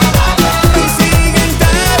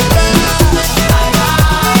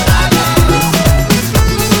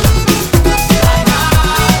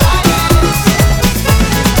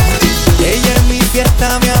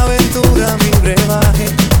 Mi aventura, mi brebaje.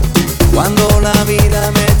 Cuando la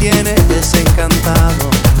vida me tiene desencantado,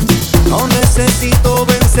 no necesito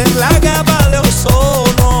vencer la capa de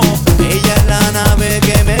ozono. Ella es la nave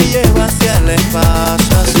que me lleva hacia el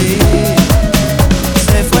espacio así.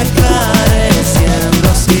 Se fue esclareciendo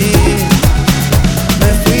así.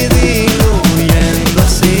 Me fui diluyendo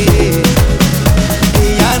así. Y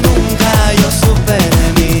ya nunca yo supe de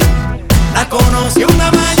mí. La conocí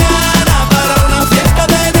una mañana.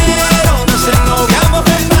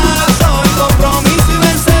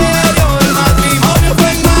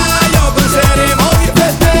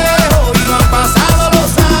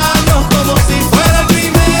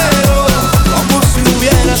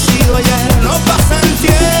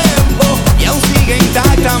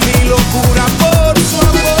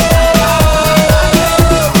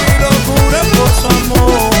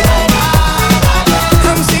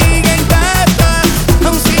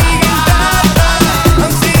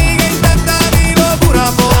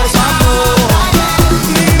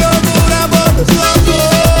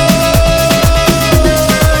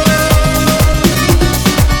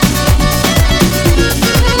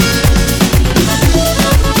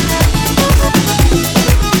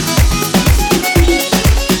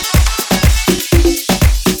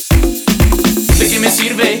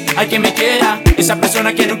 Hay que me quiera, esa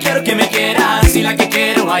persona que no quiero que me quiera. Si la que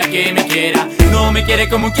quiero, hay que me quiera. No me quiere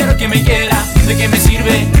como quiero que me quiera. ¿De qué me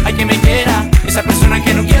sirve? Hay que me quiera, esa persona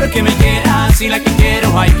que no quiero que me quiera. Si la que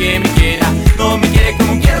quiero, hay que me quiera. No me quiere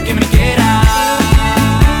como quiero que me quiera.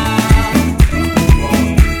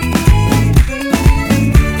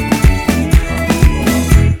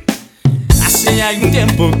 Hace algún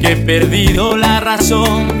tiempo que he perdido la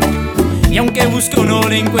razón. Y aunque busco no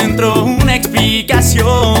le encuentro una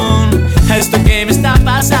explicación a esto que me está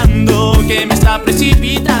pasando, que me está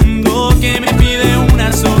precipitando, que me pide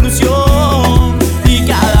una solución. Y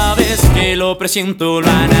cada vez que lo presiento, lo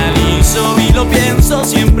analizo y lo pienso,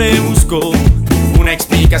 siempre busco una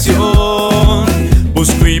explicación.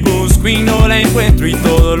 Busco y no la encuentro y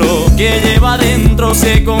todo lo que lleva adentro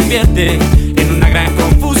se convierte en una gran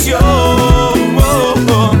confusión.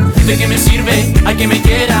 ¿De qué me sirve? Hay que me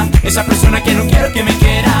quiera, esa persona que no quiero que me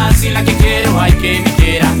quiera. Si la que quiero, hay que me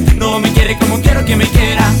quiera. No me quiere como quiero que me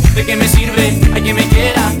quiera. ¿De qué me sirve? Hay que me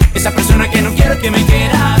quiera, esa persona que no quiero que me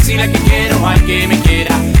quiera. Si la que quiero, hay que me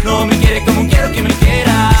quiera. No me quiere como quiero que me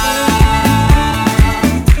quiera.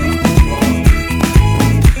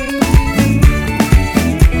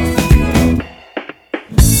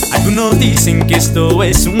 Algunos dicen que esto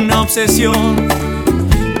es una obsesión,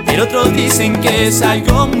 pero otros dicen que es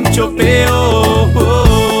algo mucho peor.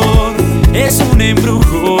 Es un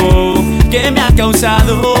embrujo que me ha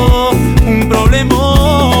causado un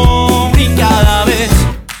problemón. Y cada vez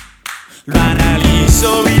lo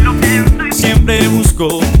analizo y lo pienso y siempre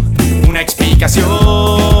busco una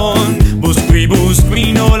explicación. Busco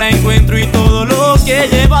y no la encuentro y todo lo que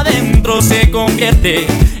lleva adentro se convierte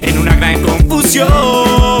en una gran confusión.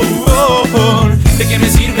 ¿De qué me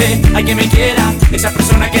sirve? Hay que me quiera, esa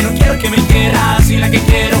persona que no quiero que me quiera. Si la que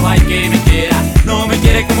quiero, hay que me quiera. No me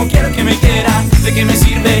quiere como quiero que me quiera. ¿De qué me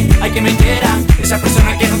sirve? Hay que me quiera, esa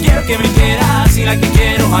persona que no quiero que me quiera. Si la que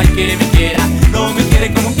quiero, hay que me quiera. No me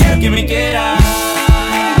quiere como quiero que me quiera.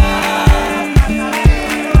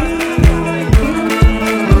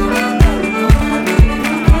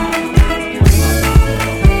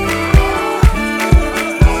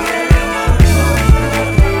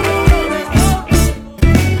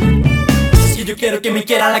 Yo quiero que me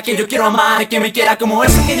quiera, la que yo quiero amar, que me quiera como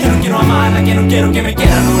esa que yo no quiero amar, la que no quiero que me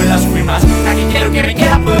quiera, no me la sufrir más, la que quiero que me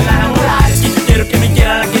quiera, puedo enamorar. Es que yo quiero quiero que me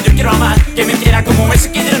quiera, la que yo quiero amar. Que me quiera como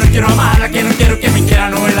ese que yo no quiero amar. La que no quiero que me quiera,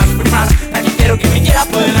 no es las primas. La que quiero que me quiera,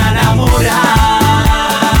 pueda enamorar.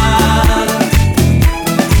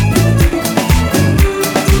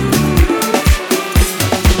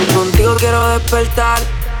 Contigo quiero despertar,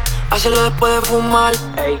 hacerlo después de fumar.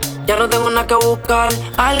 Ya no tengo nada que buscar,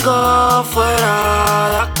 algo fuera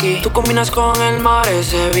de aquí. Tú combinas con el mar,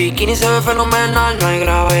 ese bikini se ve fenomenal. No hay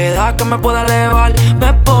gravedad que me pueda elevar,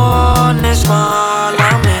 me pones mal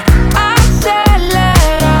a mí.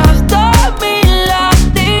 Aceleras todos mis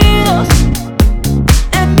latidos,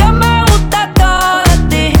 es que me gusta todo de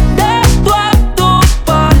ti. De tu a tu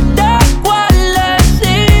parte, ¿cuál he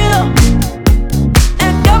sido?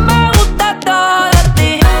 Es que me gusta todo de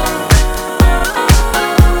ti.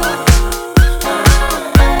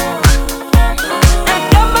 Es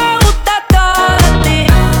que me gusta todo de ti.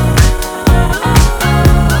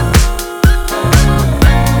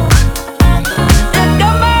 Es que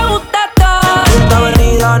me gusta todo. Quinta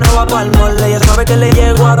avenida, no va pa'l mole. Ella sabe que le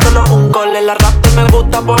llego a solo un gol. La rap me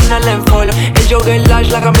gusta ponerle en folio. El jogger large,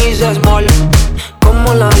 la camisa small.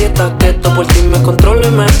 Como la dieta keto, por si me controlo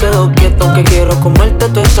y me quedo quieto. Que quiero comerte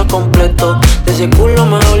todo eso completo. De ese culo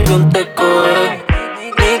me volvió un teco.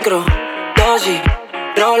 Micro, dosis,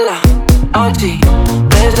 rola, oxi.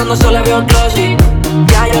 Pensando solo veo glossy.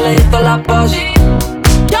 Ya yo le di toda la posi.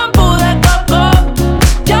 Shampoo de coco,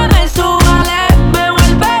 ya no es su vale. Me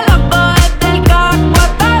vuelve loco desde el caco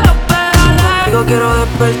hasta los pedales. Digo quiero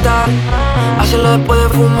despertar, hacerlo después de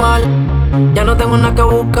fumar. Ya no tengo nada que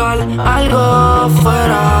buscar, algo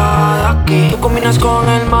fuera de aquí. Tú combinas con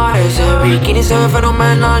el mar, ese bikini se ve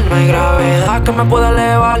fenomenal. No hay gravedad que me pueda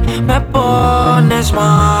elevar, me pones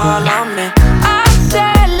mal a mí.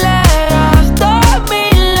 Aceleras todos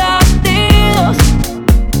mis latidos,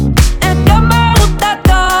 es que me gusta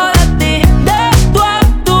todo de ti. De tu a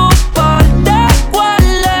tu parte, ¿cuál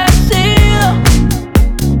he sido?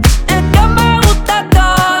 Es que me gusta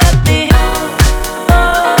todo de ti.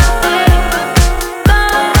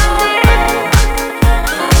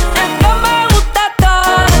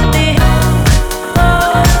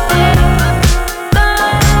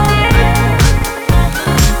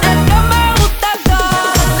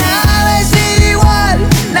 Nada es igual,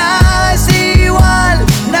 nada es igual,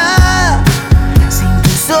 nada. Sin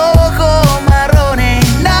tus ojos marrones.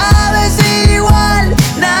 Nada es igual,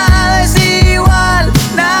 nada es igual,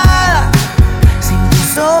 nada. Sin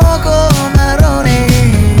tus ojos marrones.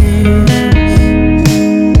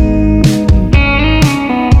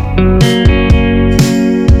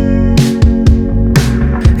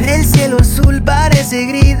 El cielo azul parece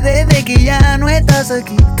gris desde que ya no estás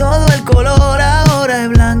aquí. Todo el color ahora es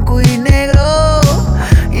blanco y negro.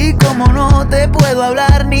 Y como no te puedo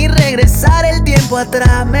hablar ni regresar el tiempo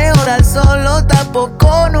atrás, mejor al sol lo tapo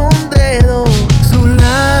con un dedo. Sus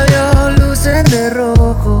labios lucen de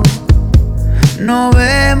rojo, nos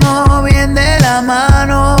vemos bien de la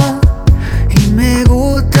mano. Y me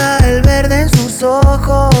gusta el verde en sus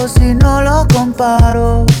ojos y no lo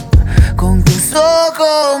comparo con tus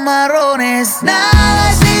ojos marrones.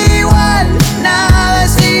 Nada es igual, nada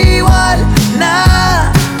es igual,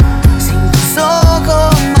 nada. Sin tus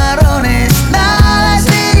ojos marrones. Nada es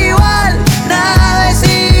igual, nada es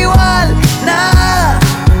igual, nada.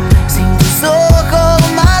 Sin tus ojos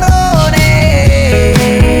marrones.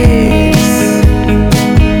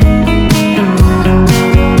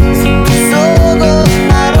 Sin tus ojos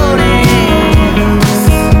marrones.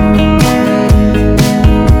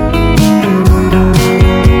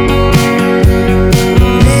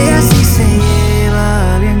 Ella sí se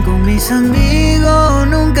lleva bien con mis amigos.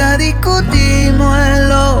 Nunca discutimos en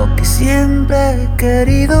lo que siempre he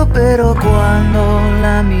querido. Pero cuando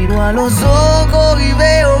la miro a los ojos y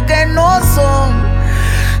veo que no son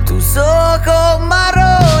tus ojos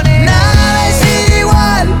marrones. Nada es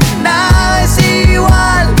igual, nada es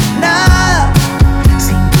igual, nada.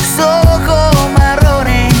 Sin tus ojos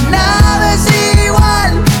marrones. Nada es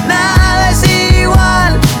igual, nada es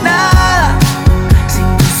igual, nada.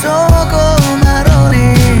 Sin tus ojos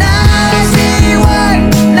marrones. Nada es igual,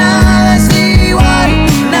 nada es igual,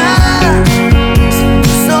 nada. Sin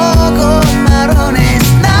tus ojos marrones.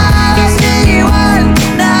 Nada es igual,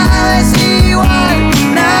 nada es igual,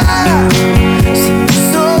 nada. Sin tus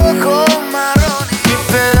ojos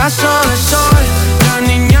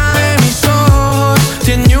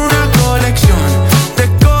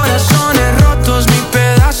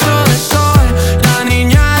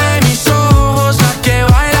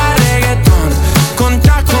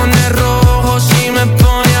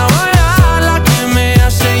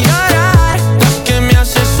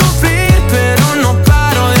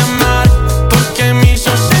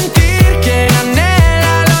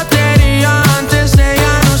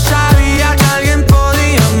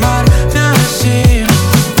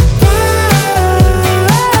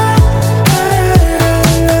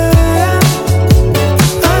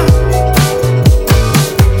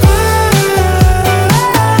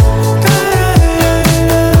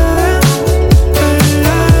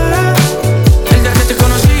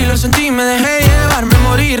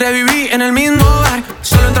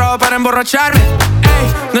emborracharme.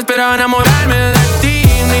 Ey, no esperaba enamorarme de ti,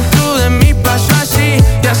 ni tú de mí, pasó así.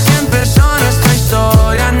 Y así empezó nuestra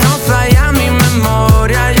historia, no falla mi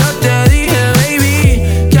memoria. Yo te dije,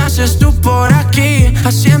 baby, ¿qué haces tú por aquí?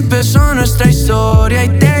 Así empezó nuestra historia y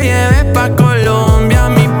te llevé pa' Colombia,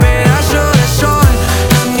 mi pedazo de sol.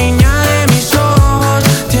 La niña de mis ojos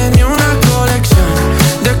tiene una colección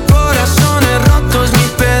de corazones rotos, mi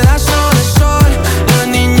pedazo de sol. La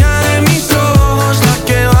niña de mis ojos, la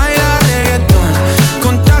que baila reggaetón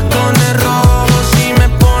con tacones rojos y me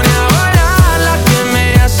pone a volar, la que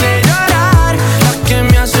me hace llorar, la que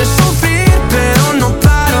me hace sufrir, pero no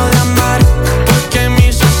paro de amar, porque me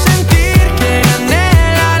hizo sentir que gané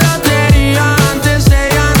la lotería. Antes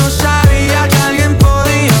ella no sabía que alguien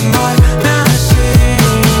podía amarme así.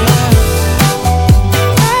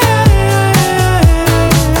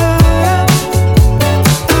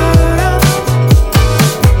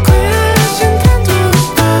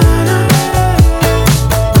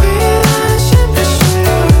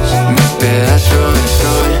 Mi pedazo de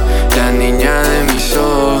sol, la niña de mis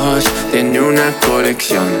ojos, tiene una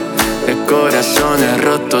colección de corazones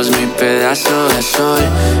rotos. Mi pedazo de sol,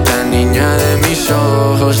 la niña de mis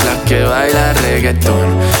ojos, la que baila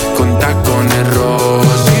reggaetón con tacones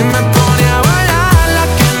rojos y me pone a bailar, la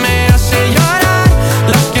que me hace llorar,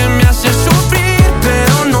 la que me hace sufrir,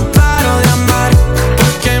 pero no paro de amar,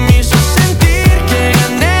 porque me hizo sentir que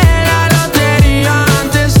gané la lotería.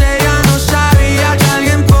 Antes ella no sabía que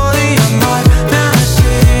alguien podía amarme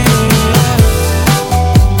así.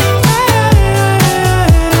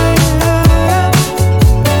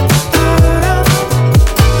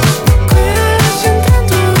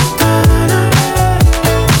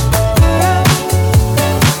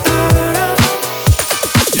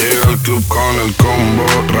 Llega al club con el combo,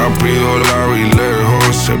 rápido la vi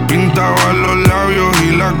lejos. Se pintaban los labios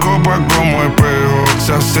y la copa como espejo.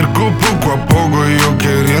 Se acercó poco a poco y yo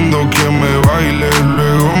queriendo que me baile.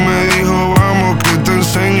 Luego me dijo, vamos que te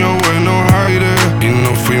enseño buenos aires. Y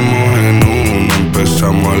nos fuimos en una,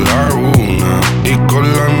 empezamos a la 1. Y con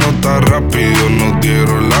la nota rápido nos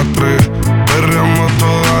dieron las 3. Perreamos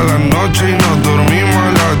toda la noche y nos dormimos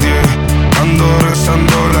a las 10. Ando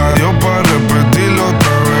rezando la Dios para repetirlo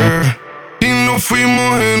otra vez. Y nos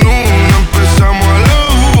fuimos en una, empezamos a la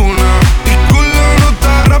 1. Y con la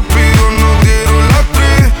nota rápido nos dieron las 3.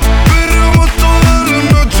 Perreamos toda la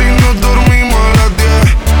noche y nos dormimos a las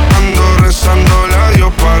 10. Ando rezando la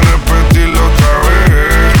Dios para repetirlo otra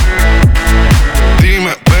vez.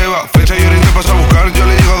 Dime, beba, fecha y hora y te paso a buscar. Yo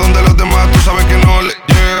le llego donde los demás, tú sabes que no le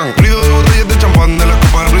llegan. Ruido de botellas de champán de la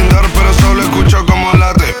copa de brindar, pero solo escucho como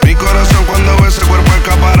late mi corazón cuando ve ese cuerpo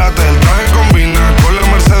escaparate. El traje combina con la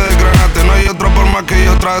Mercedes Granate, no hay otro por más que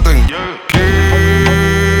ellos traten.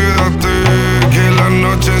 Quédate, que la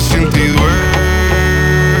noche sin ti duele.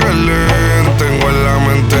 Tengo en la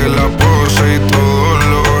mente la pose y todos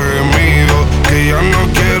los gemidos, que ya no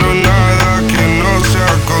quiero nada que no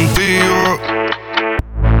sea contigo.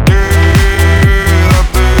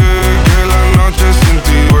 Quédate, que la noche sin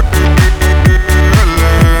ti duele.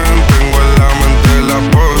 Tengo en la mente la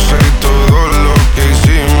pose y todo lo que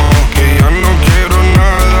hicimos, que ya no quiero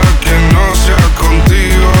nada que no sea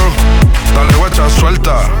contigo. Dale guacha,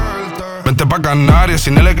 suelta. Vente pa' Canarias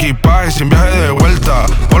sin el equipaje, sin viaje de vuelta.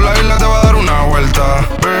 Por la isla te va a dar una vuelta.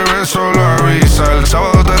 Bebé, solo avisa. El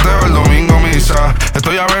sábado teteo, el domingo misa.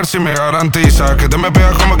 Estoy a ver si me garantiza que te me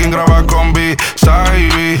pegas como quien graba con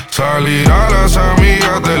B-Side. Salir a las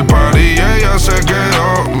amigas del party y ella se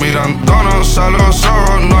quedó mirándonos a los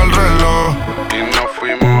ojos, no al reloj. Y nos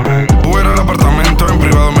fuimos en Uber al apartamento en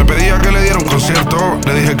privado. Me pedía que le diera un concierto.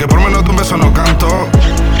 Le dije que por menos de un beso no canto.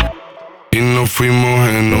 Y nos fuimos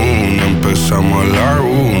en una, empezamos a la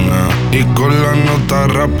 1. Y con la nota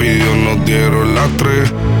rápido nos dieron las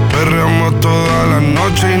 3. Perreamos toda la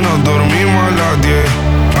noche y nos dormimos a las 10.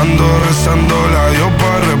 Ando rezando la Dios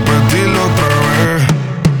para repetirlo otra vez.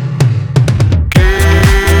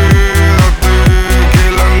 Quédate, que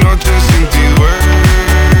la noche sin ti duele.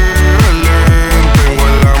 Tengo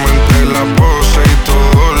en la mente la pose y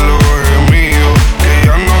todos los gemidos, que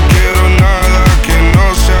ya no quiero nada que no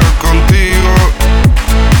sea contigo.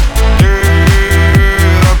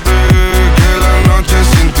 Quédate, que la noche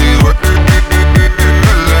sin ti duele.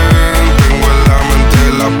 Tengo en la mente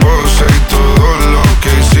la pose y todo lo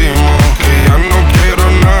que hicimos, que ya no quiero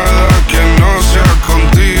nada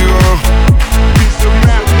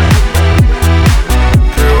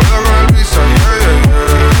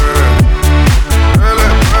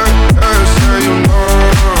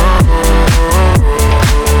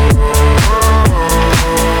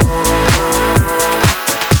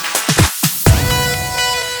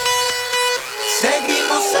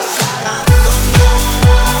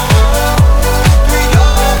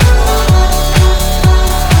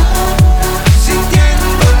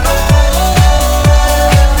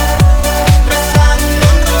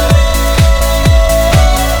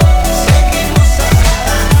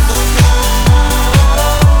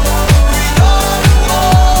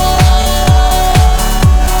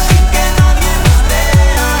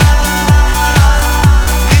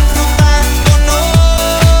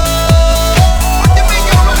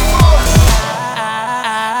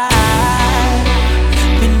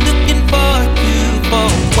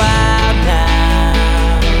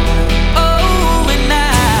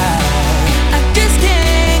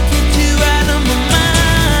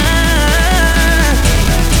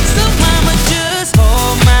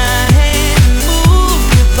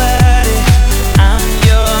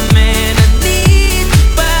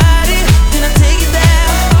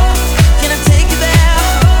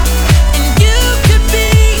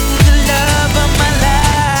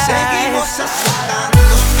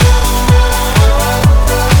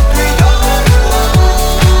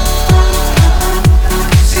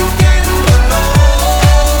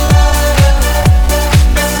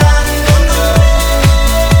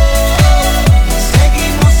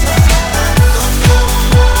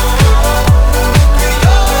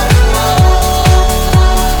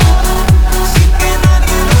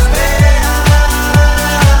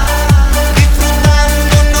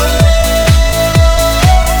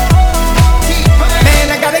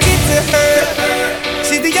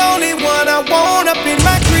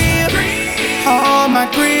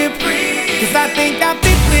 'cause I think I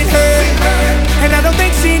fit with her, and I don't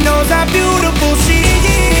think she knows how beautiful she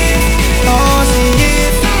is. Oh, she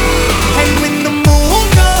is. And when the moon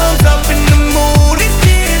comes up and the mood is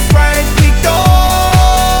just right, we go.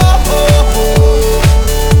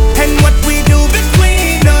 And what we do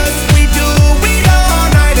between us, we do it all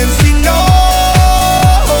night, and she knows.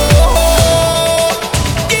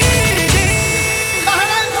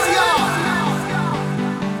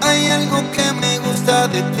 Hay algo que me gusta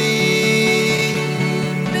de ti,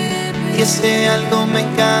 y ese algo me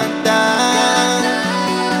encanta.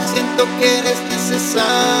 Siento que eres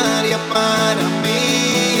necesaria para mí.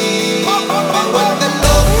 Me vuelve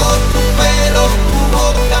loco tu pelo, tu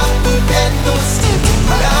boca, tu piel, tu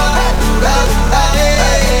cintura.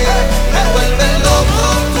 Me vuelve loco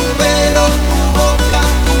tu pelo, tu boca,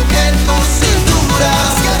 tu piel, tu cintura.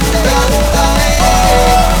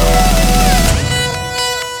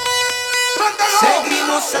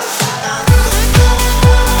 Seguimos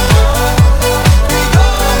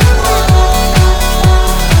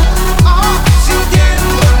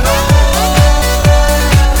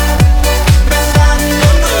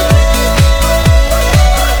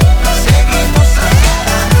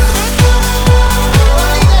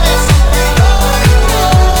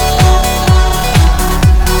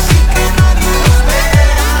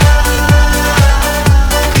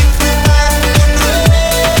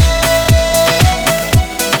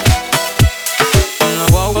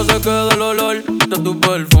tu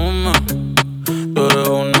perfume. Tú eres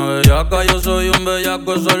una bellaca, yo soy un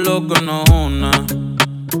bellaco, eso es lo que nos une.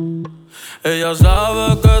 Ella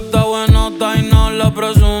sabe que está buenota y no la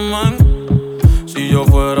presumen. Si yo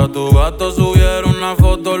fuera tu gato, subiera una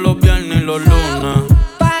foto los viernes y los lunes.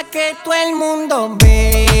 Pa' que todo el mundo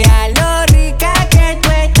vea lo rica que tú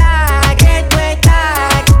estás, que tú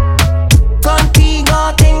estás.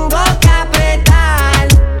 Contigo tengo que apretar,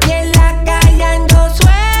 y en la calle ando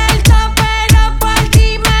suelto, pero por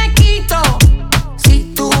ti me quito. Si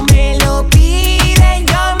tú me lo pides,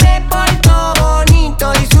 yo me porto bonito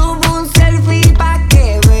y subo un selfie pa'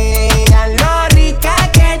 que vean lo rica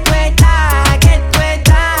que tú estás, que tú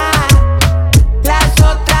estás. Las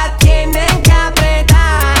otras tienen que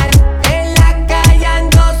apretar, en la calle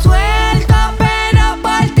ando suelto, pero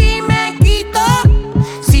por ti me quito.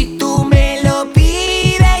 Si tú me lo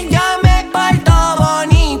pides, yo me porto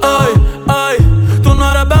bonito. Ay, ay, tú no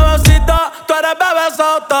eres bebecita, tú eres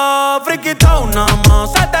bebesota. Friquita una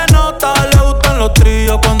más, se te nota. Le gustan los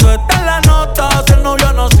tríos cuando está en la nota. Si el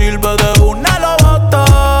novio no sirve, de una lo bota.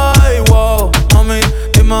 Ay, wow, mami,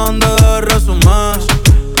 dime dónde debes resumir.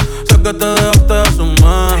 Sé que te dejaste de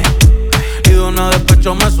asumir, y de una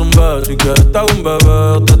despecho me zumbé. Si quieres te hago un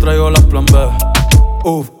bebé, o te traigo las plan B.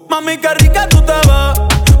 Mami, qué rica tú te ves.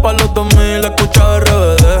 Pa' los 2000 escucha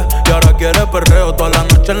RBD, y ahora quieres perreo toda la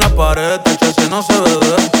noche en la pared. Si no se ve.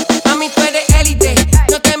 Mami, tú eres élite,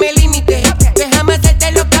 no te me limites. Déjame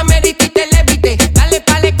hacerte lo que amerita y te levite. Dale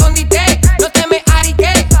pa'l escondite, no te me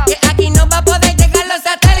ariques, que aquí no va a poder llegar los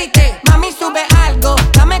satélites. Mami, sube algo,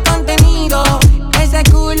 dame contenido. Ese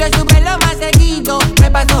culo sube lo más seguido. Me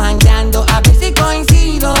paso jangueando a ver si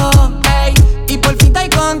coincido. Ey, y por fin estoy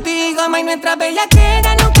contigo. May, nuestra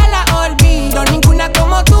bellaquera nunca la olvido. Ninguna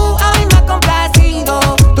como tú a mí me ha complacido.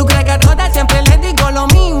 Tú crees que a todas siempre les digo lo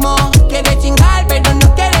mismo. Quieres chingar pero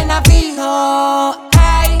no quieren a fijo.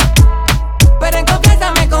 Ey, pero en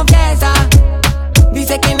confianza me confiesa.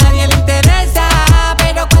 Dice que nadie le interesa,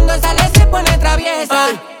 pero cuando sale se pone traviesa.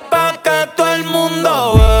 Ay, pa' que todo el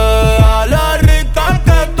mundo vea lo rica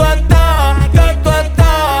que tú estás, que tú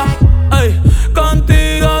estás. Ay,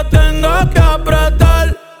 contigo tengo que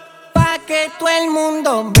apretar. Pa' que todo el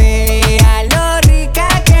mundo vea lo rica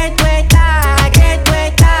que tú estás, que tú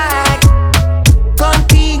estás.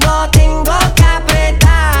 Contigo tengo que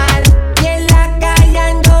apretar, y en la calle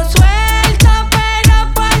ando suelto, pero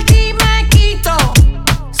por ti me quito.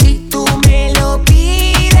 Si tú me lo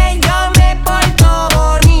pides, yo me porto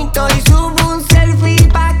bonito y subo un selfie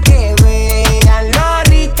pa' que vean lo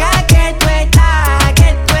rica que tú estás,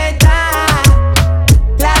 que tú estás.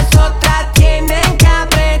 Las otras tienen que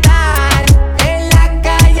apretar, en la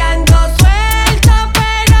calle ando suelto,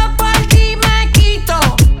 pero por ti me quito.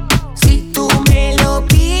 Si tú me lo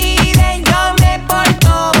pides, yo me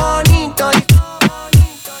porto bonito.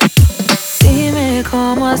 Dime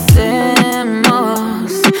cómo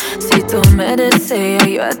hacemos. Si tú me deseas,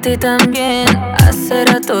 yo a ti también. Hace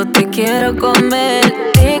rato te quiero comer.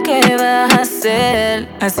 ¿Y qué vas a hacer?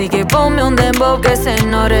 Así que ponme un dembow que se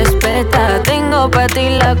no respeta. Tengo pa' ti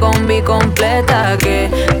la combi completa. Que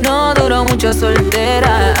no duró mucho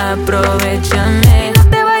soltera. Aprovechame. No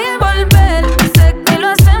te vayas a volver. Sé que lo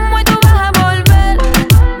hacemos y tú vas a volver.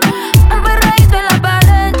 Un perro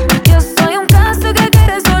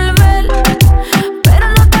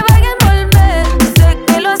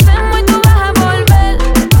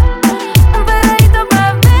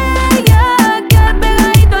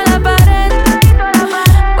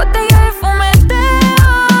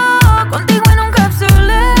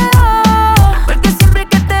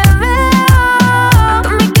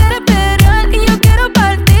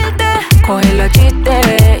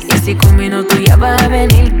vas a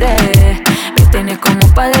venirte. Me tienes como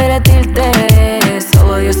pa' derretirte.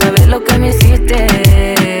 Solo Dios sabe lo que me hiciste.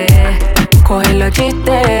 Coge los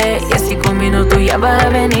chistes y así con minutos ya vas a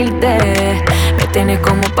venirte. Me tienes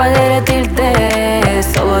como pa' derretirte.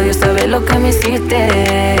 Solo Dios sabe lo que me hiciste.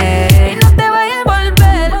 Y no te vayas a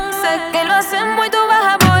volver. Sé que lo hacemos y tú vas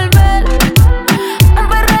a volver. Un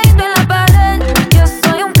perreíto en la pared. Yo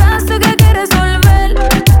soy un caso que hay que resolver.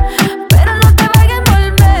 Pero no te vayas a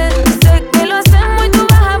volver. Sé que lo hacemos y tú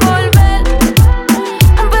vas a volver.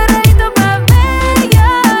 Un perreíto pa' bella,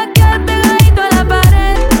 quedar pegadito a la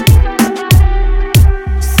pared.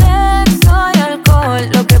 Sexo y alcohol,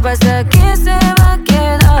 lo que pasa aquí se va a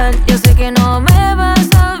quedar. Yo sé que no me vas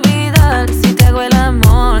a olvidar. Si te hago el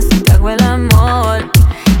amor, si te hago el amor.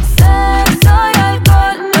 Sexo y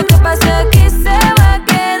alcohol, lo que pasa aquí se va a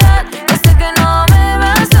quedar. Yo sé que no me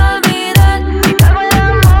vas a olvidar. Si te hago el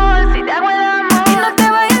amor, si te hago el amor. Y no te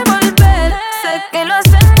vayas a volver. Sé que lo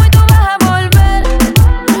hacemos y tú vas a volver.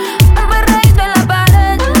 Un perreíto en la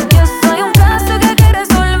pared. Yo soy un caso que hay que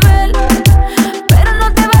resolver. Pero no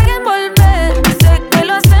te vayas a volver. Sé que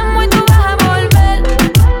lo hacemos y tú vas a volver.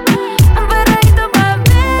 Un perreíto pa'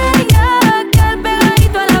 bella, quedar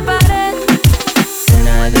pegadito a la pared.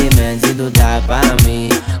 Nena, dime si tú estás pa' mí,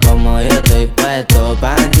 como yo estoy puesto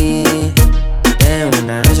pa' ti. Tengo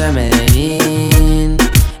una noche a Medellín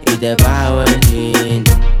y te pago el jean.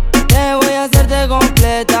 Te voy a hacerte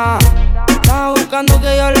completa. Estás buscando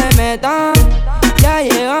que yo le meta. Ya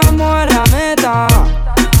llegamos a la meta.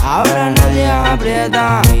 Ahora nadie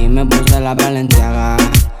aprieta. Y me puse la Valenciaga.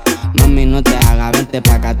 Mami, no te hagas, vente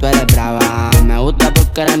pa' acá, tú eres brava. Me gusta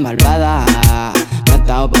porque eres malvada. No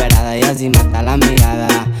estás operada y así mata la mirada.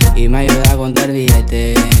 Y me ayuda a contar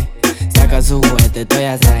billete. Saca su juguete, tú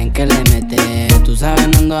ya saben que le mete. Tú sabes,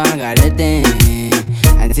 no ando a garete.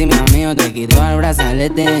 Encima mío te quito el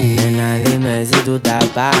brazalete. Nena, dime si tú estás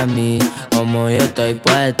pa' mí, como yo estoy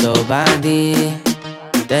puesto pa' ti.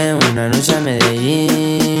 Tengo una noche a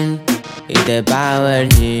Medellín y te pago el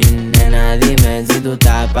jean. Nena, dime si tú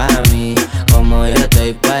estás pa' mí, como yo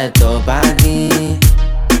estoy puesto pa' ti.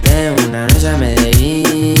 Tengo una noche a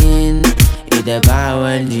Medellín y te pago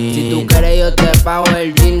el jean. Si tú quieres yo te pago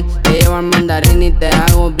el jean. Te llevo al mandarín y te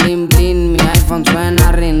hago bling bling. Mi iPhone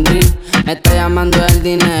suena ring ring. Me está llamando el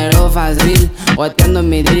dinero fácil, guateando en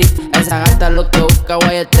mi drip. Esa gata lo que busca,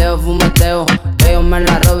 guayeteo, fumeteo. Que yo me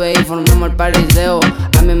la robe y formemos el pariseo.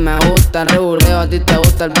 A mí me gusta el rebuleo, a ti te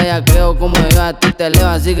gusta el bellaqueo. Como yo a ti te leo,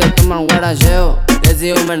 así que toma el guaracheo. Que si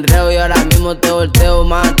yo me enreo y ahora mismo te volteo.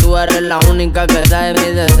 Más tú eres la única que sabe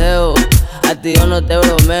mis deseos. A ti yo no te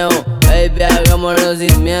bromeo, baby, hagámoslo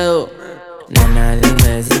sin miedo. Nena,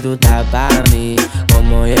 dime si tú estás pa' mí,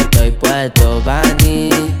 como yo estoy puesto pa' ti.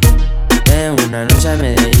 Tengo una noche a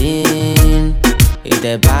Medellín y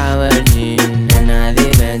te pago el jean. Nena,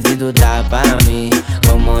 dime si tú estás pa' mí,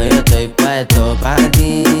 como yo estoy puesto pa'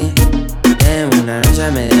 ti. Tengo una noche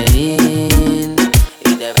a Medellín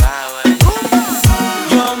y te pago el jean.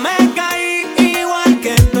 Yo me caí igual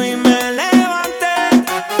que tú y me levanté.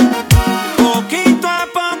 Poquito a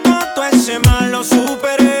poco todo ese mal lo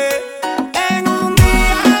superé. En un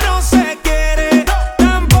día no se quiere,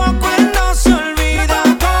 tampoco él no se olvida.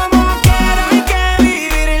 Como quiera hay que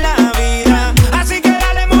vivir la vida, así que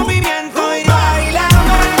dale movimiento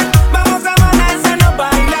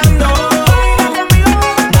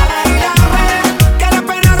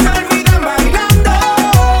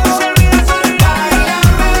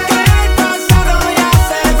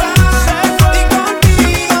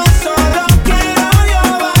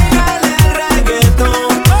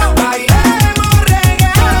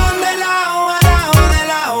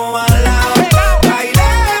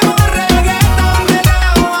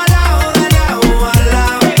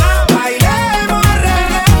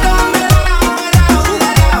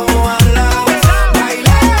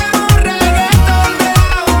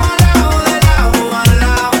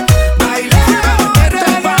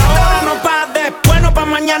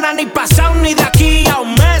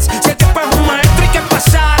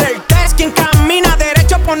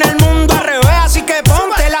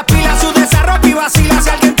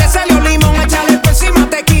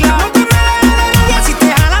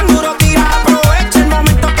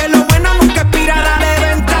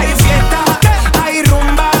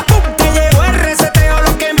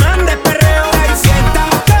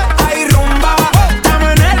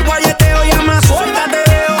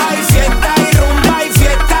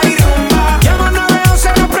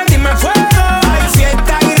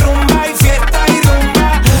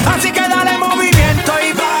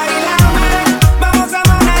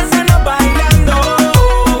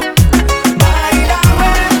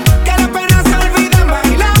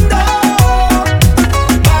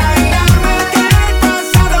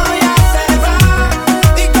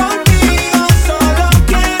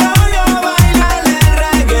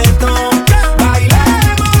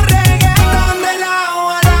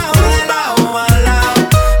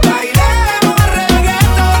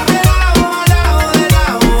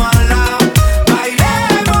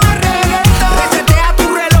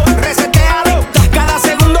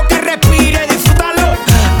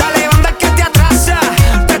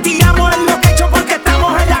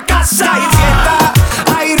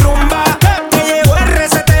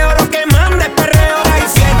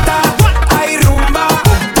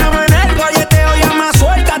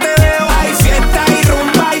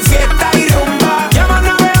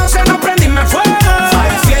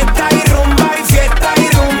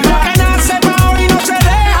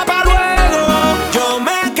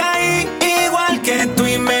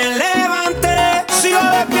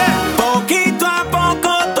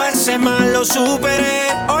lo superé.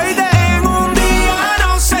 Hoy en un día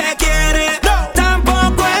no se quiere,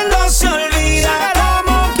 tampoco él no se olvida.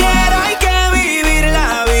 Como quiera hay que vivir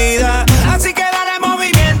la vida, así que dale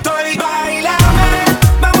movimiento y bailame.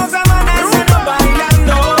 Vamos a amanecernos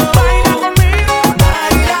bailando. Baila conmigo,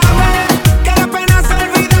 bailame, que las penas se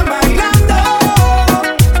olvidan bailando.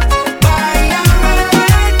 Bailame,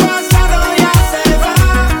 el pasado ya se va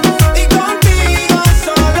y contigo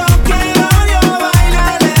solo quiero yo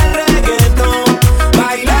bailar el reggaetón.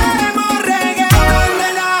 Bailemos reggaetón de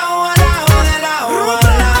lado a lado, de lado a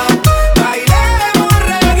lado. Bailemos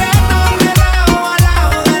reggaetón de lado a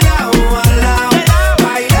lado, de lado a lado.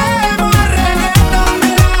 Bailemos reggaetón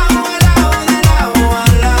de lado a lado, de lado a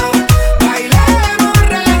lado. Bailemos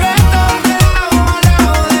reggaetón de lado a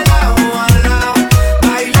lado, de lado a lado.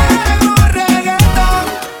 Bailemos reggaetón.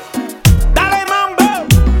 Dale mambo,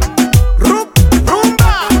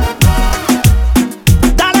 rumba.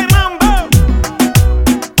 Dale mambo,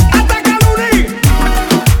 ataca Luni.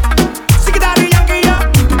 Sikidari yankia,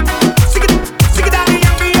 sikidari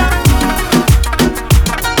yankia.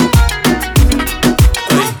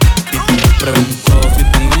 Pregunto si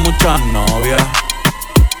tengo muchas novias.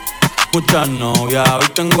 Muchas novias, hoy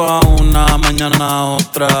tengo a una, mañana a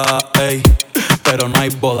otra, ey. Pero no hay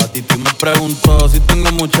boda, Titi me preguntó si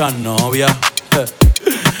tengo muchas novias.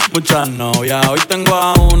 Muchas novias, hoy tengo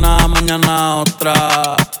a una, mañana a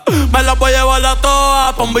otra. Me las voy a llevar a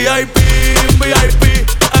todas pa' un VIP, ey.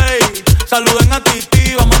 Saluden a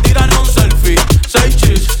Titi, vamos a tirarnos un selfie. 6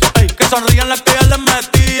 chis, ey. Que sonrían las que ya les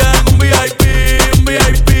metí en un VIP,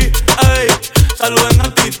 ey. Saluden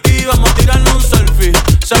a Titi, vamos a tirarnos un selfie.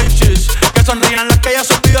 6 chis, que sonrían las que ya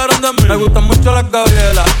se olvidaron de mí. Me gustan mucho las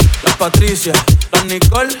Gabriela, las Patricia, las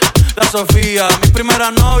Nicole, la Sofía. Mi primera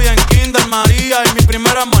novia en Kinder María y mi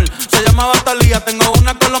primer amor se llamaba Talía. Tengo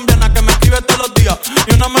una colombiana que me escribe todos los días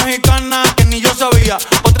y una mexicana que ni yo sabía.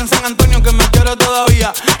 Otra en San Antonio que me quiere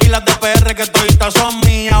todavía y las de PR que toditas son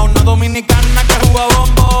mías. Una dominicana que juega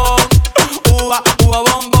bombón, uva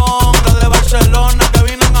bombón. La de Barcelona que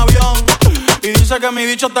vino en avión y dice que mi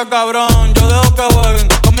bicho está cabrón. Yo dejo que jueguen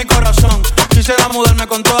con mi corazón. Quisiera mudarme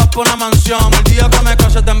con todas por una mansión. El día que me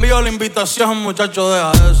case te envío la invitación, muchacho,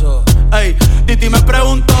 deja eso. Ey, Titi me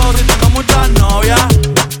preguntó si tengo muchas novias.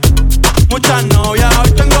 Muchas novias,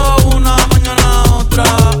 hoy tengo una, mañana otra,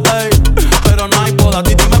 ey. Pero no hay boda.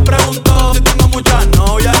 Titi me preguntó si tengo muchas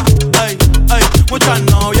novias. Ey, muchas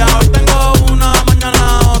novias, hoy tengo una,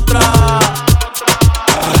 mañana otra.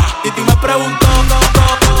 Titi me preguntó.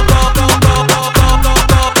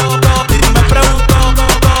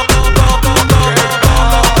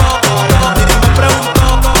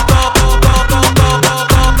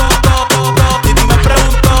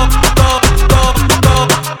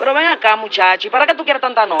 Muchacho, ¿y para qué tú quieres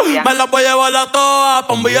tanta novia? Me las voy a llevar a todas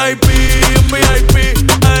pa' un VIP,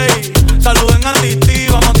 ey. Saluden a Titi,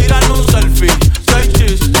 vamos a tirarnos un selfie. 6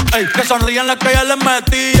 chis, ey. Que sonrían las que ya les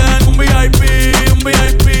metí en un VIP, ey.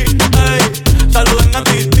 Saluden a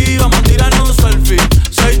Titi, vamos a tirarnos un selfie.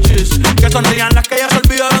 6 chis, que sonrían las que ya se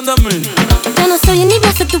olvidaron de mí. Yo no soy ni voy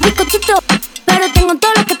a ser tu bizcochito, pero tengo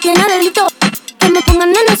todo lo que tiene delito. Que me pongan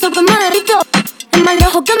en el sol que me derrito. El mal de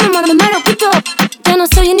ojo que me mando me lo quito. Yo no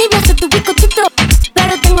soy ni voy a ser tu bizcochito,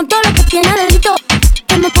 pero tengo todo lo que tiene delito.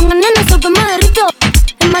 Que me pongan en el sol que me derrito.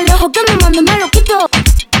 El mal de ojo que me mando me lo quito.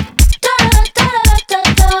 Me lo quito.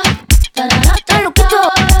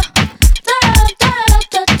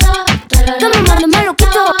 Que me mando me lo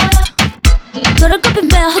quito. Tú eres que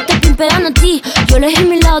pimpeas o te pimpean a ti. Yo elegí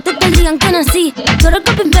mi lado, te digan que nací. Tú eres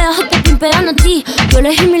que pimpeas o te pimpean a ti. Yo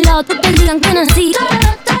elegí mi lado, te digan que nací.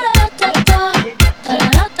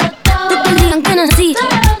 Te digan que nací.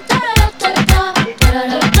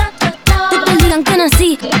 Te digan que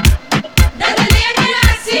nací.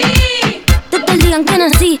 Te digan que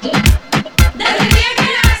nací.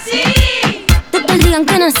 Te digan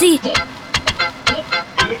que nací.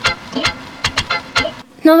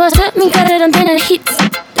 No va a ser mi carrera en tener hits.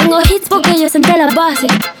 Tengo hits porque yo senté la base.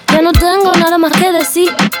 Ya no tengo nada más que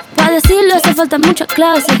decir. Para decirlo hace falta mucha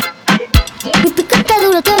clase. Mi piquete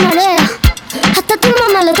duro te marea. Hasta tu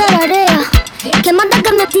mamá le tararea. Que manda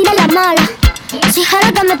que me tira la mala. Soy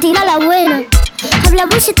jara que me tira la buena. Habla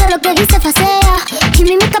bullshit todo lo que dice facea. Y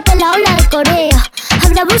mi mica pela ola de Corea.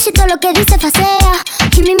 Habla bullshit todo lo que dice facea.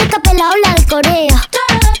 Y mi mica pela ola de Corea.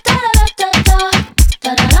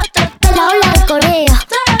 Pela ola de Corea.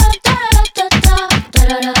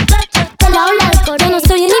 Pela ola de Corea. Yo no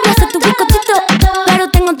soy ni voy a ser tu bizcochito, pero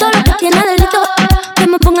tengo todo lo que tiene delito. Que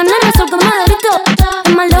me pongan en el sol que me derrito.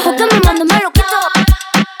 El mal de ojo que me mando me lo quito.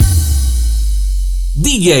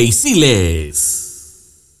 DJ Siles.